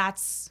 Yes.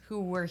 That's who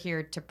we're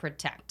here to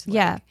protect. Like,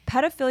 yeah.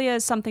 Pedophilia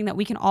is something that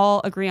we can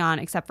all agree on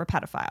except for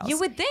pedophiles. You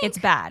would think. It's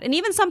bad. And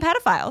even some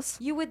pedophiles.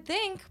 You would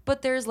think,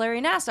 but there's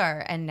Larry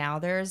Nassar, and now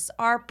there's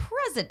our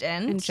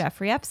president. And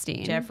Jeffrey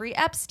Epstein. Jeffrey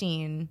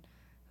Epstein,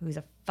 who's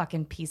a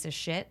fucking piece of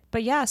shit.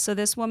 But yeah, so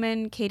this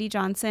woman, Katie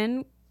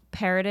Johnson,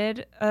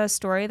 parroted a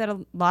story that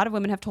a lot of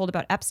women have told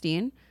about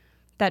Epstein,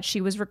 that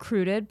she was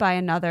recruited by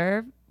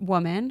another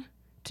woman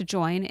to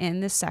join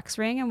in this sex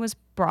ring and was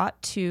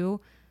brought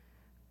to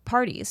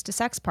parties, to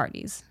sex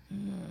parties.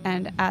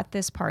 And at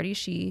this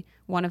party,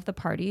 one of the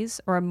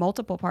parties, or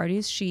multiple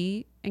parties,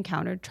 she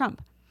encountered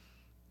Trump.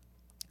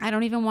 I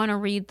don't even want to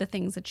read the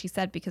things that she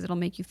said because it'll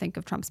make you think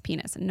of Trump's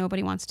penis, and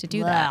nobody wants to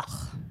do that.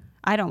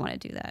 I don't want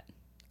to do that.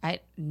 I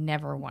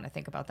never want to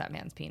think about that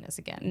man's penis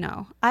again.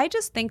 No. I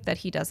just think that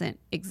he doesn't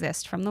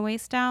exist from the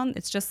waist down.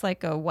 It's just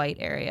like a white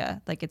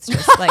area. Like, it's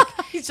just like,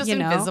 he's just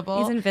invisible.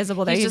 He's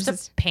invisible there. He's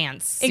just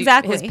pants.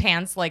 Exactly. His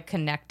pants like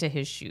connect to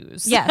his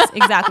shoes. Yes,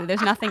 exactly.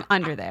 There's nothing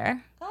under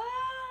there.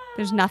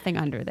 There's nothing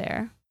under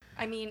there.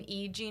 I mean,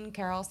 E. Jean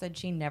Carroll said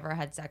she never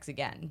had sex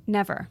again.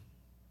 Never.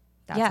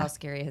 That's how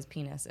scary his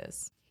penis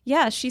is.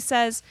 Yeah, she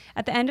says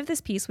at the end of this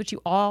piece, which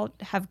you all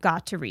have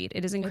got to read.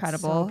 It is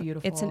incredible. It's so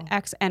beautiful. It's an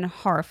and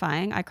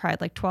horrifying. I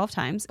cried like 12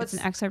 times. It's an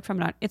excerpt from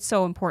it. It's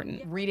so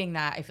important. Reading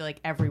that, I feel like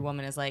every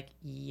woman is like,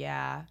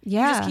 yeah. You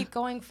Yeah. just keep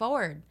going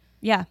forward.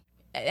 Yeah.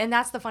 And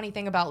that's the funny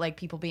thing about like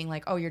people being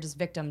like, oh, you're just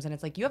victims. And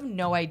it's like, you have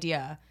no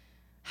idea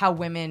how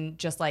women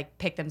just like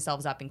pick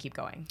themselves up and keep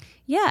going.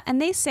 Yeah. And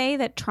they say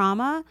that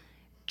trauma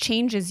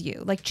changes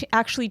you, like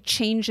actually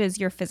changes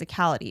your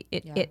physicality.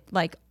 It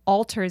like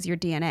alters your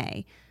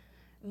DNA.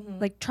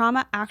 Like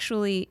trauma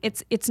actually,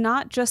 it's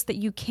not just that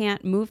you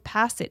can't move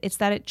past it. It's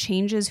that it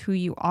changes who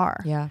you are.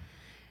 Yeah.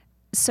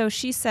 So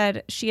she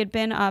said she had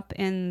been up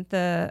in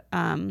the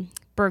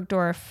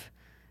Bergdorf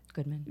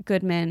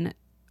Goodman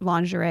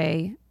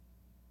lingerie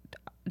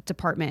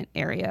department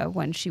area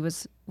when she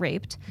was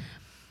raped.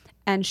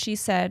 And she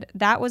said,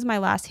 that was my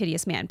last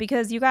hideous man.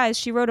 Because you guys,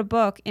 she wrote a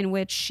book in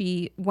which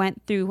she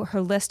went through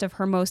her list of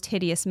her most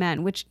hideous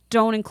men, which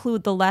don't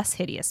include the less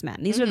hideous men.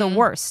 These are the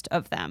worst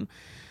of them.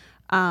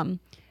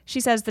 She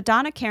says, the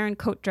Donna Karan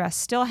coat dress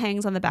still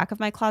hangs on the back of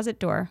my closet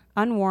door,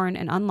 unworn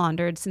and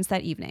unlaundered since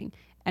that evening.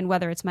 And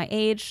whether it's my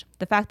age,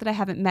 the fact that I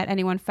haven't met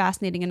anyone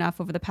fascinating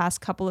enough over the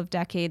past couple of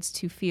decades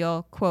to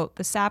feel, quote,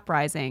 the sap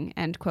rising,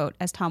 end quote,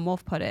 as Tom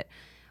Wolfe put it,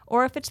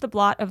 or if it's the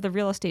blot of the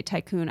real estate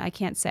tycoon, I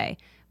can't say.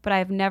 But I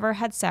have never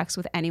had sex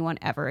with anyone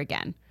ever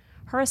again.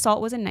 Her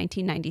assault was in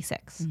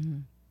 1996.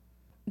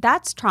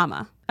 That's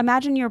trauma.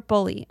 Imagine your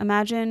bully.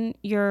 Imagine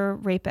your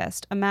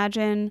rapist.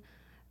 Imagine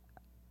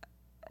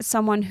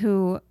someone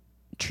who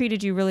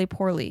treated you really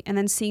poorly and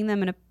then seeing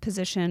them in a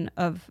position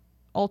of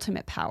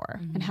ultimate power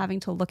and having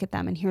to look at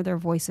them and hear their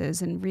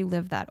voices and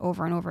relive that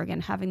over and over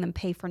again, having them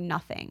pay for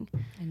nothing.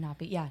 And not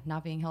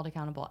being held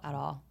accountable at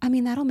all. I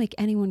mean, that'll make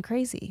anyone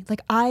crazy.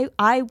 Like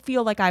I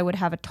feel like I would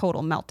have a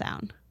total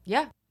meltdown.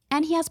 Yeah.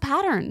 And he has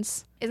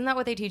patterns. Isn't that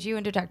what they teach you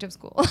in detective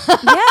school?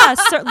 Yeah,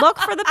 so look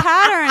for the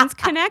patterns,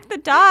 connect the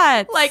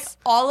dots. Like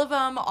all of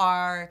them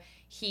are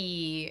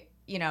he,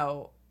 you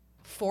know,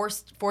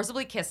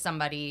 forcibly kissed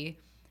somebody,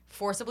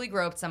 forcibly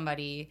groped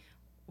somebody,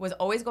 was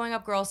always going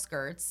up girls'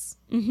 skirts.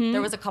 Mm-hmm.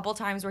 There was a couple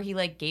times where he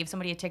like gave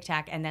somebody a Tic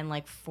Tac and then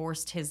like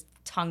forced his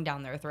tongue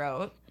down their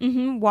throat.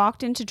 Mm-hmm.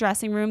 Walked into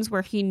dressing rooms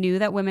where he knew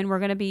that women were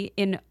going to be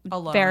in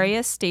Alone.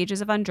 various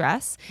stages of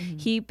undress.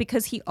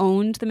 Because he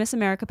owned the Miss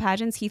America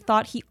pageants, he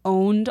thought he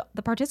owned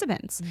the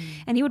participants,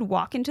 and he would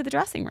walk into the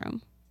dressing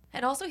room.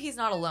 And also, he's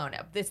not alone.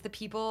 It's the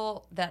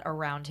people that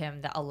around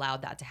him that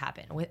allowed that to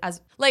happen. As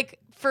like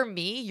for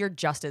me, you're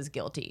just as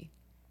guilty.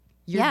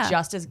 You're Yeah.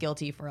 just as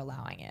guilty for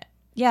allowing it.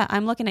 Yeah,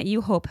 I'm looking at you,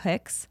 Hope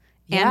Hicks,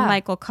 Yeah. and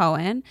Michael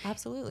Cohen,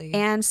 Absolutely.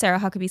 and Sarah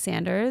Huckabee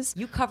Sanders.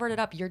 you covered it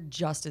up. You're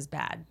just as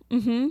bad.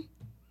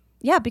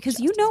 Yeah, because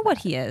you know what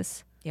he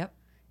is, Yep.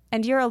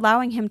 and you're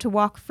allowing him to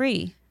walk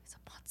free He's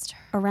a monster.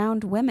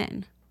 around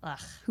women Ugh.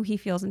 who he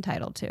feels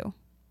entitled to.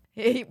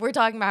 We're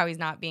talking about how he's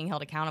not being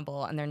held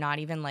accountable and they're not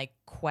even like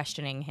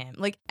questioning him.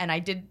 Like, and I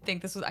did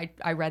think this was,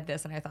 I read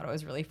this and I thought it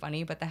was really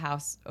funny, but the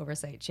House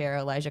Oversight Chair,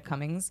 Elijah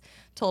Cummings,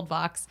 told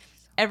Vox,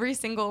 every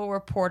single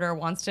reporter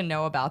wants to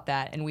know about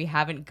that and we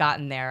haven't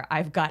gotten there.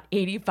 I've got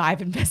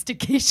 85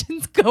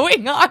 investigations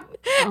going on.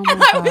 Oh my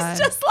and I was God.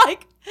 just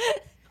like,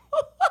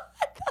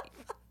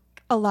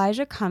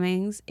 Elijah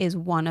Cummings is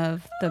one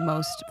of the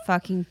most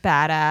fucking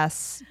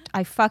badass.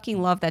 I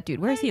fucking love that dude.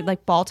 Where is he?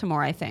 Like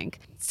Baltimore, I think.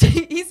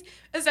 he's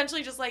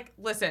essentially just like,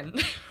 listen,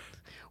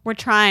 We're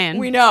trying.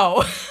 we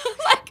know.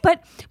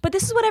 Like, But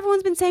this is what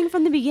everyone's been saying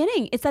from the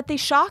beginning. It's that they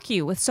shock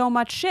you with so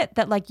much shit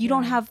that like you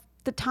don't have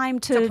the time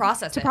to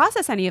process it.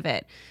 process any of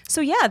it.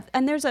 So yeah,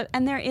 and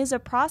there is a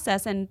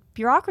process, and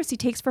bureaucracy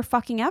takes for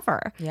fucking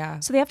ever. Yeah.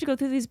 So they have to go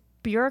through these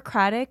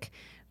bureaucratic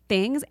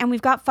things, and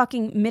we've got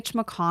fucking Mitch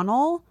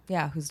McConnell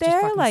yeah, who's just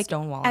there, fucking like,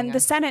 stonewalling and the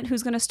us. Senate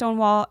who's going to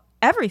stonewall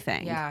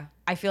everything. Yeah.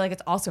 I feel like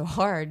it's also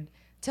hard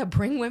to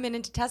bring women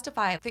in to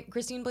testify. I think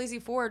Christine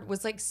Blasey Ford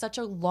was like such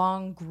a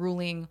long,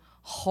 grueling,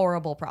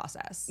 horrible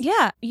process.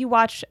 Yeah, you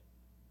watch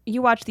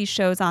these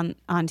shows on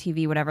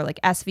TV, whatever, like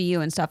SVU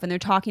and stuff, and they're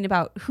talking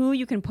about who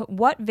you can put,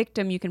 what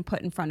victim you can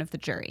put in front of the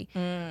jury.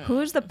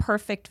 Who's the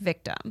perfect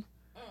victim?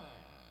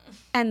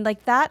 And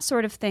like that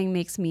sort of thing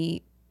makes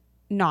me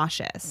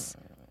nauseous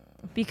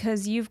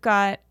because you've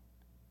got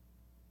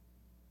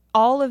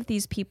all of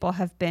these people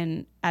have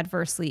been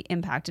adversely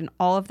impacted and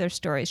all of their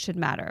stories should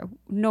matter.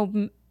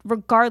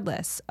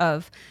 Regardless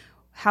of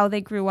how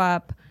they grew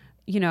up,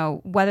 you know,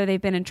 whether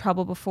they've been in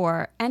trouble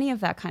before, any of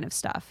that kind of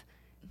stuff.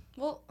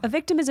 Well, A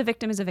victim is a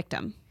victim is a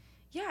victim.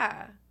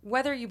 yeah,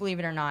 whether you believe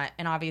it or not,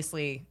 and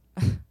obviously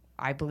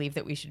I believe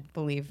that we should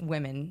believe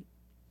women,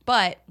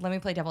 but let me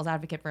play devil's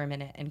advocate for a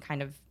minute and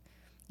kind of,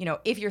 you know,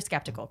 if you're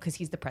skeptical because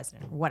he's the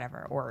president or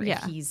whatever, or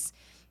Yeah. if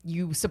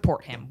you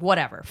support him,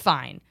 whatever,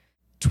 fine.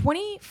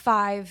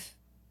 25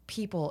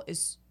 people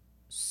is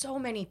so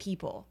many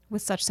people.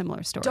 With such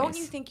similar stories. Don't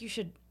you think you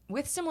should,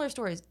 with similar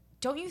stories,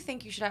 don't you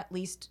think you should at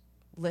least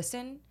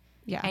listen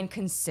Yeah. and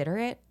consider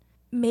it?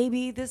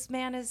 Maybe this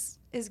man is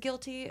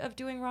guilty of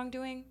doing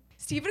wrongdoing.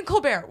 Stephen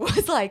Colbert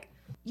was like,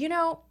 you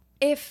know,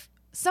 if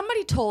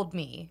somebody told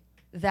me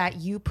that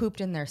you pooped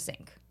in their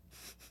sink,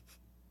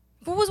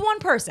 if it was one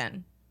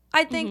person,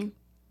 I'd think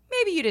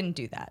maybe you didn't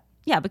do that.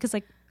 Yeah, because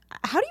like,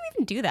 how do you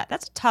even do that?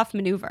 That's a tough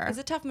maneuver. It's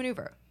a tough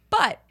maneuver.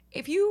 But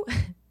if you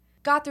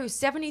got through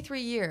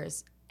 73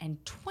 years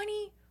and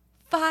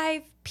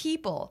 25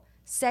 people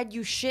said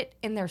you shit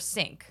in their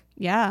sink,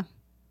 Yeah.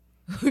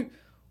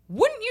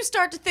 wouldn't you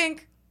start to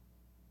think,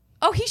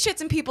 oh, he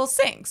shits in people's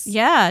sinks?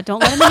 Yeah. Don't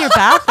let him in your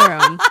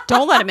bathroom.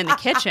 Don't let him in the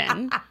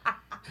kitchen.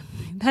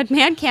 That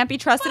man can't be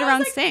trusted I was around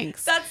like,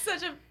 sinks. That's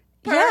such a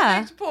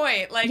Yeah. perfect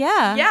point. Like,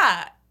 Yeah.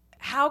 yeah.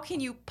 How can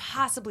you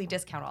possibly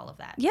discount all of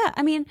that? Yeah.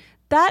 I mean,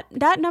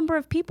 that number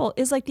of people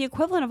is like the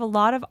equivalent of a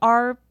lot of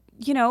our,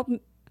 you know,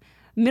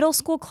 middle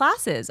school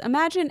classes.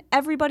 Imagine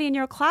everybody in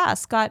your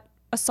class got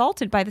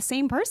assaulted by the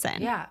same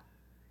person. Yeah.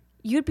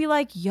 You'd be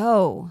like,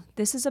 yo,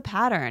 this is a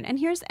pattern. And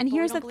here's we the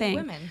don't believe thing.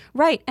 women.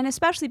 Right. And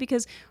especially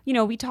because, you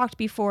know, we talked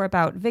before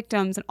about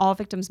victims and all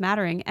victims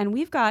mattering. And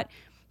we've got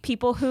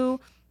people who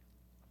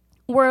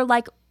were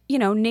like, you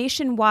know,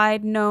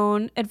 nationwide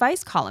known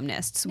advice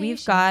columnists.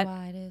 We've got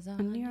Nationwide is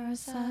on your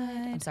side.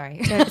 I'm sorry.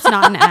 It's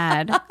not an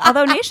ad.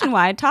 Although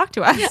Nationwide, talk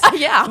to us.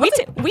 Yeah.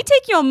 we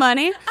take your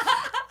money.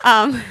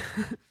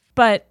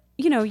 But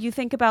you know, you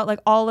think about like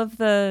all of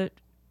the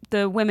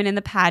women in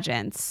the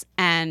pageants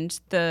and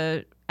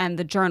the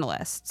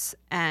journalists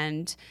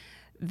and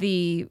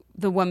the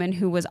woman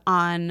who was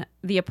on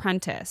The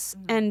Apprentice,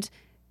 and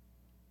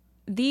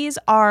these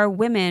are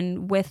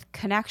women with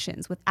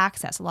connections, with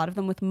access, a lot of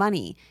them with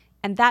money,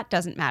 and that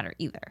doesn't matter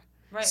either.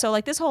 Right. So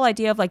like this whole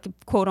idea of like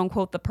quote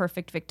unquote the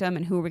perfect victim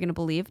and who are we going to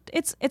believe,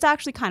 it's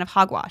actually kind of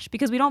hogwash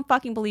because we don't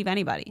fucking believe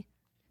anybody.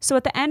 So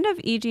at the end of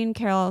E. Jean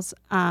Carroll's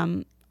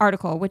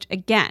article, which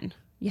again,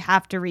 you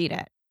have to read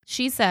it,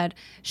 she said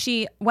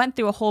she went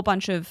through a whole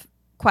bunch of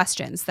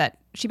questions that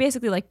she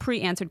basically like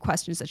pre-answered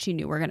questions that she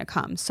knew were going to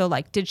come. So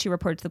like, did she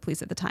report it to the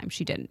police at the time?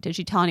 She didn't. Did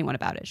she tell anyone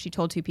about it? She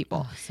told 2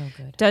 people. Oh, so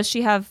good. Does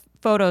she have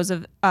photos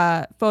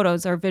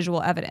or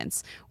visual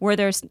evidence?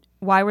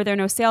 Why were there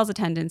no sales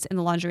attendants in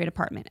the lingerie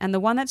department? And the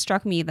one that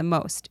struck me the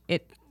most,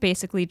 it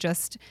basically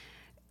just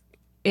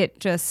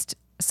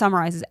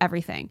summarizes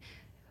everything.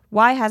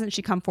 Why hasn't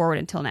she come forward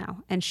until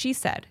now? And she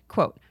said,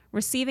 quote,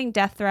 receiving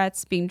death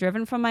threats, being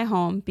driven from my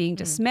home, being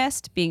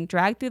dismissed, being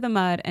dragged through the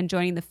mud, and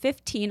joining the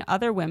 15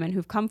 other women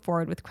who've come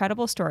forward with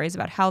credible stories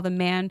about how the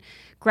man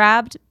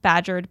grabbed,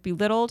 badgered,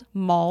 belittled,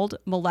 mauled,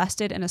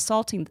 molested, and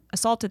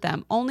assaulted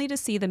them, only to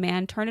see the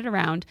man turn it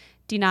around,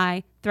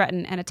 deny,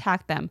 threaten, and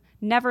attack them,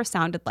 never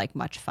sounded like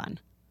much fun.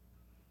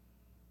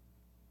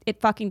 It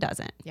fucking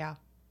doesn't. Yeah.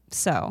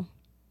 So,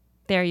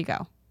 there you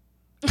go.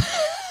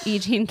 E.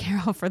 Jean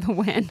Carroll for the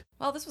win.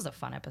 Well, this was a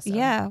fun episode.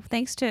 Yeah,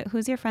 thanks to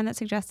who's your friend that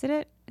suggested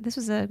it? This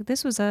was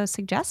a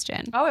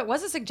suggestion. Oh, it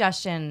was a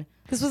suggestion.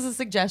 This was a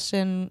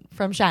suggestion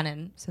from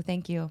Shannon. So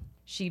thank you.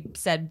 She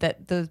said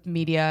that the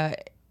media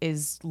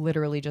is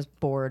literally just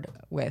bored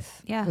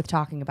with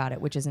talking about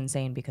it, which is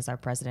insane because our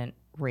president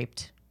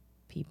raped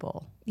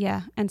people.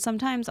 Yeah, and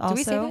sometimes also. Did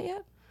we say that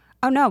yet?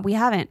 Oh no, we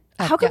haven't.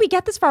 How could we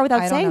get this far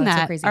without saying know, it's so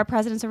that? crazy. Our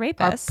president's a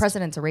rapist. Our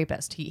president's a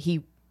rapist.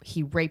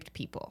 He raped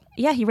people.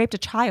 Yeah, he raped a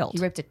child. He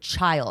raped a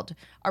child.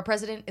 Our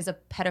president is a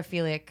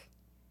pedophilic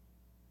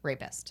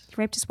rapist. He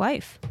raped his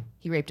wife.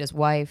 He raped his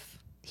wife.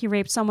 He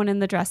raped someone in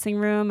the dressing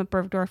room at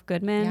Bergdorf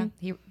Goodman.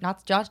 Yeah, he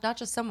not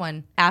just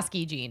someone. Ask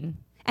E. Jean.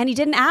 And he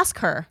didn't ask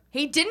her.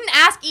 He didn't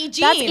ask E.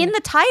 Jean. That's in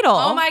the title.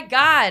 Oh my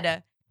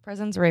God.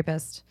 President's a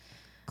rapist.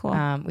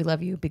 Cool. We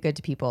love you. Be good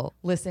to people.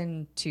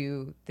 Listen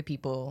to the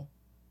people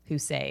who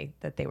say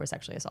that they were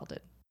sexually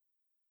assaulted.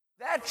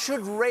 That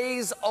should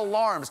raise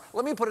alarms.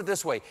 Let me put it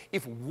this way.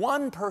 If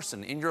one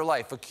person in your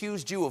life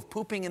accused you of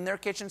pooping in their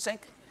kitchen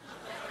sink,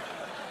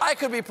 I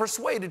could be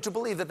persuaded to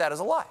believe that that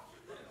is a lie.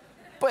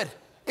 But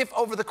if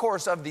over the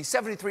course of the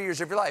 73 years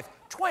of your life,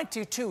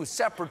 22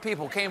 separate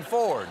people came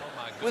forward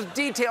with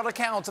detailed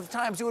accounts of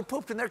times you had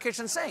pooped in their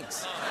kitchen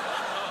sinks,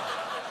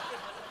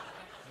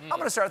 I'm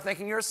going to start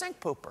thinking you're a sink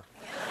pooper.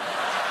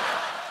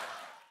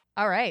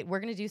 All right.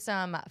 We're going to do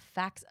some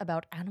facts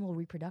about animal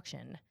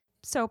reproduction.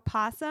 So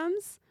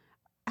possums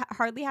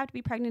hardly have to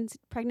be pregnant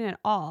at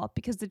all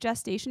because the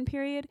gestation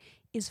period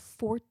is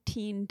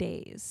 14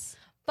 days.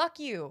 Fuck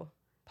you,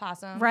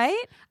 possum.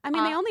 Right? I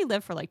mean, they only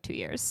live for like 2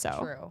 years, so.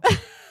 True.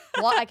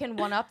 Well, I can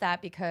one up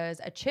that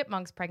because a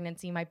chipmunk's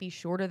pregnancy might be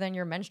shorter than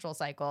your menstrual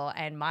cycle.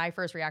 And my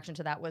first reaction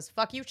to that was,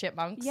 fuck you,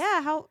 chipmunks.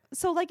 Yeah,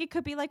 so like it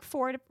could be like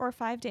 4 or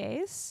 5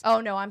 days.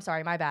 Oh, no, I'm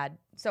sorry. My bad.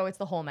 So it's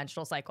the whole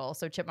menstrual cycle.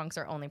 So chipmunks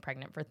are only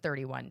pregnant for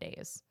 31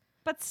 days.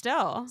 But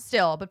still.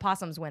 But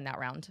possums win that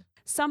round.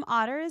 Some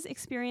otters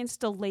experience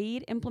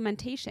delayed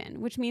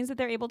implementation, which means that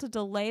they're able to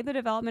delay the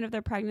development of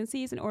their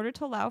pregnancies in order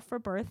to allow for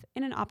birth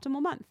in an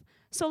optimal month.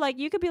 So like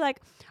you could be like,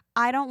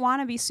 I don't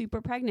want to be super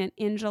pregnant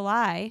in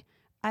July.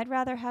 I'd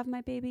rather have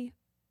my baby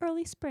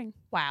early spring.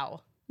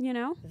 Wow. You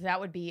know? That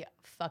would be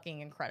fucking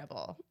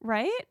incredible.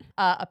 Right?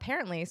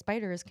 Apparently,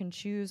 spiders can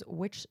choose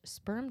which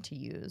sperm to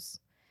use.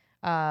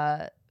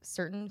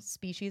 Certain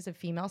species of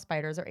female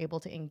spiders are able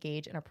to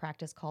engage in a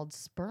practice called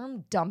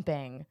sperm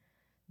dumping.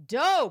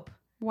 Dope!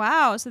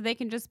 Wow. So they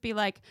can just be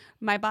like,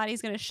 my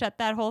body's going to shut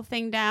that whole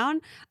thing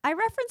down. I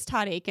reference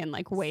Todd Aiken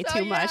like way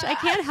too much. I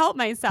can't help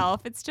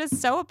myself. It's just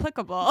so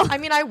applicable. I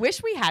mean, I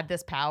wish we had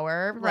this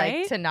power, Right?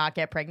 like to not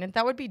get pregnant.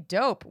 That would be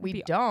dope.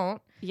 We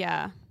don't.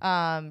 Yeah.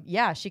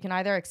 Yeah, she can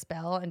either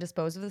expel and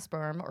dispose of the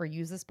sperm or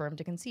use the sperm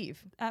to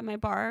conceive. At my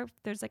bar,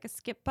 there's like a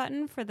skip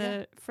button for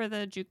the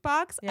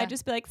jukebox. Yeah. I'd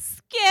just be like,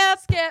 skip.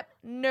 Skip.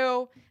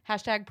 No.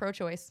 Hashtag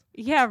pro-choice.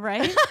 Yeah,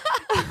 right?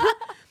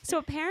 So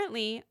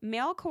apparently,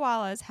 male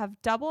koalas have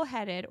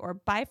double-headed or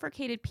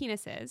bifurcated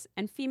penises,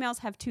 and females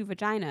have 2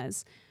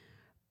 vaginas.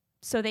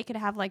 So they could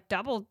have like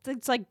double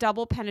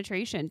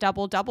penetration.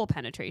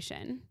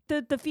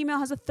 The female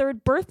has a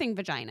 3rd birthing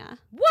vagina.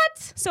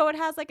 What? So it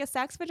has like a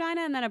sex vagina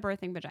and then a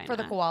birthing vagina. For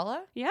the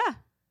koala? Yeah.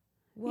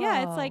 Whoa.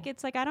 Yeah,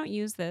 it's like I don't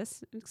use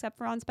this except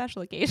for on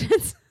special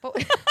occasions.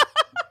 But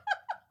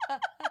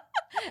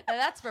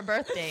that's for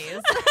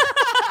birthdays.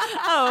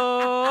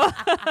 Oh.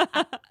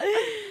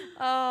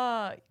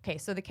 Okay,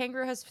 so the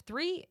kangaroo has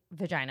 3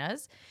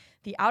 vaginas.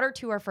 The outer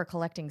 2 are for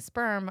collecting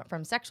sperm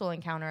from sexual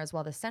encounters,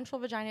 while the central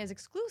vagina is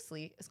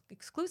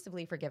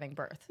exclusively for giving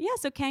birth. Yeah,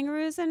 so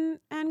kangaroos and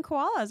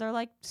koalas are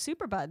like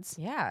super buds.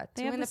 Yeah,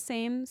 They have the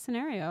same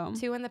scenario.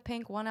 2 in the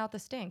pink, 1 out the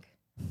stink.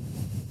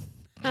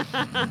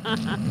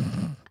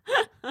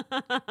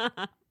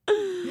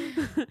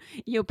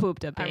 You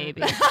pooped a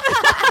baby.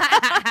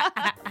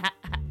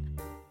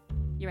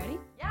 You ready?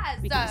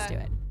 Yes. We can just do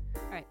it.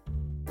 All right.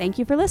 Thank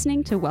you for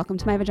listening to Welcome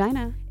to My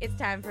Vagina. It's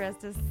time for us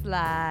to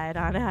slide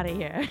on out of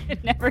here.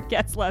 It never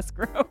gets less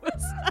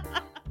gross.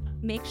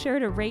 Make sure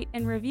to rate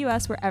and review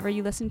us wherever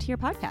you listen to your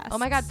podcast. Oh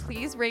my God,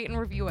 please rate and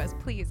review us,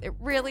 please. It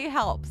really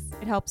helps.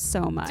 It helps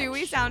so much. Do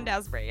we sound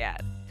desperate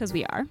yet? Because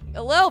we are.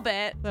 A little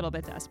bit. A little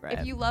bit desperate.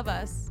 If you love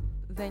us,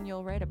 then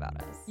you'll write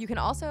about us. You can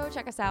also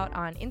check us out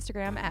on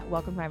Instagram at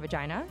Welcome to My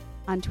Vagina.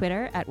 On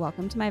Twitter at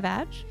Welcome to My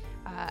Vag.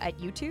 At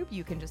YouTube,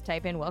 you can just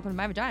type in Welcome to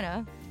My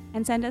Vagina.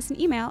 And send us an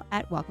email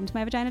at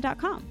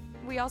welcometomyvagina.com.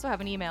 We also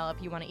have an email.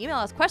 If you want to email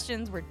us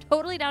questions, we're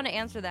totally down to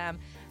answer them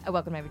at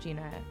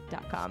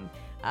welcometomyvagina.com.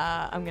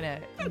 I'm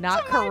going to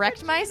not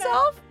correct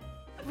myself.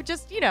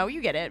 Just,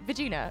 you get it.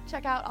 Vagina.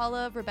 Check out all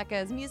of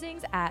Rebecca's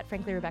musings at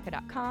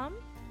franklyrebecca.com.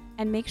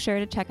 And make sure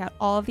to check out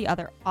all of the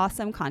other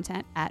awesome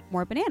content at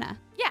More Banana.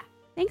 Yeah.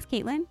 Thanks,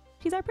 Caitlin.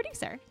 She's our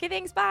producer. Okay,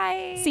 thanks.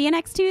 Bye. See you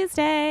next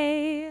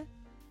Tuesday.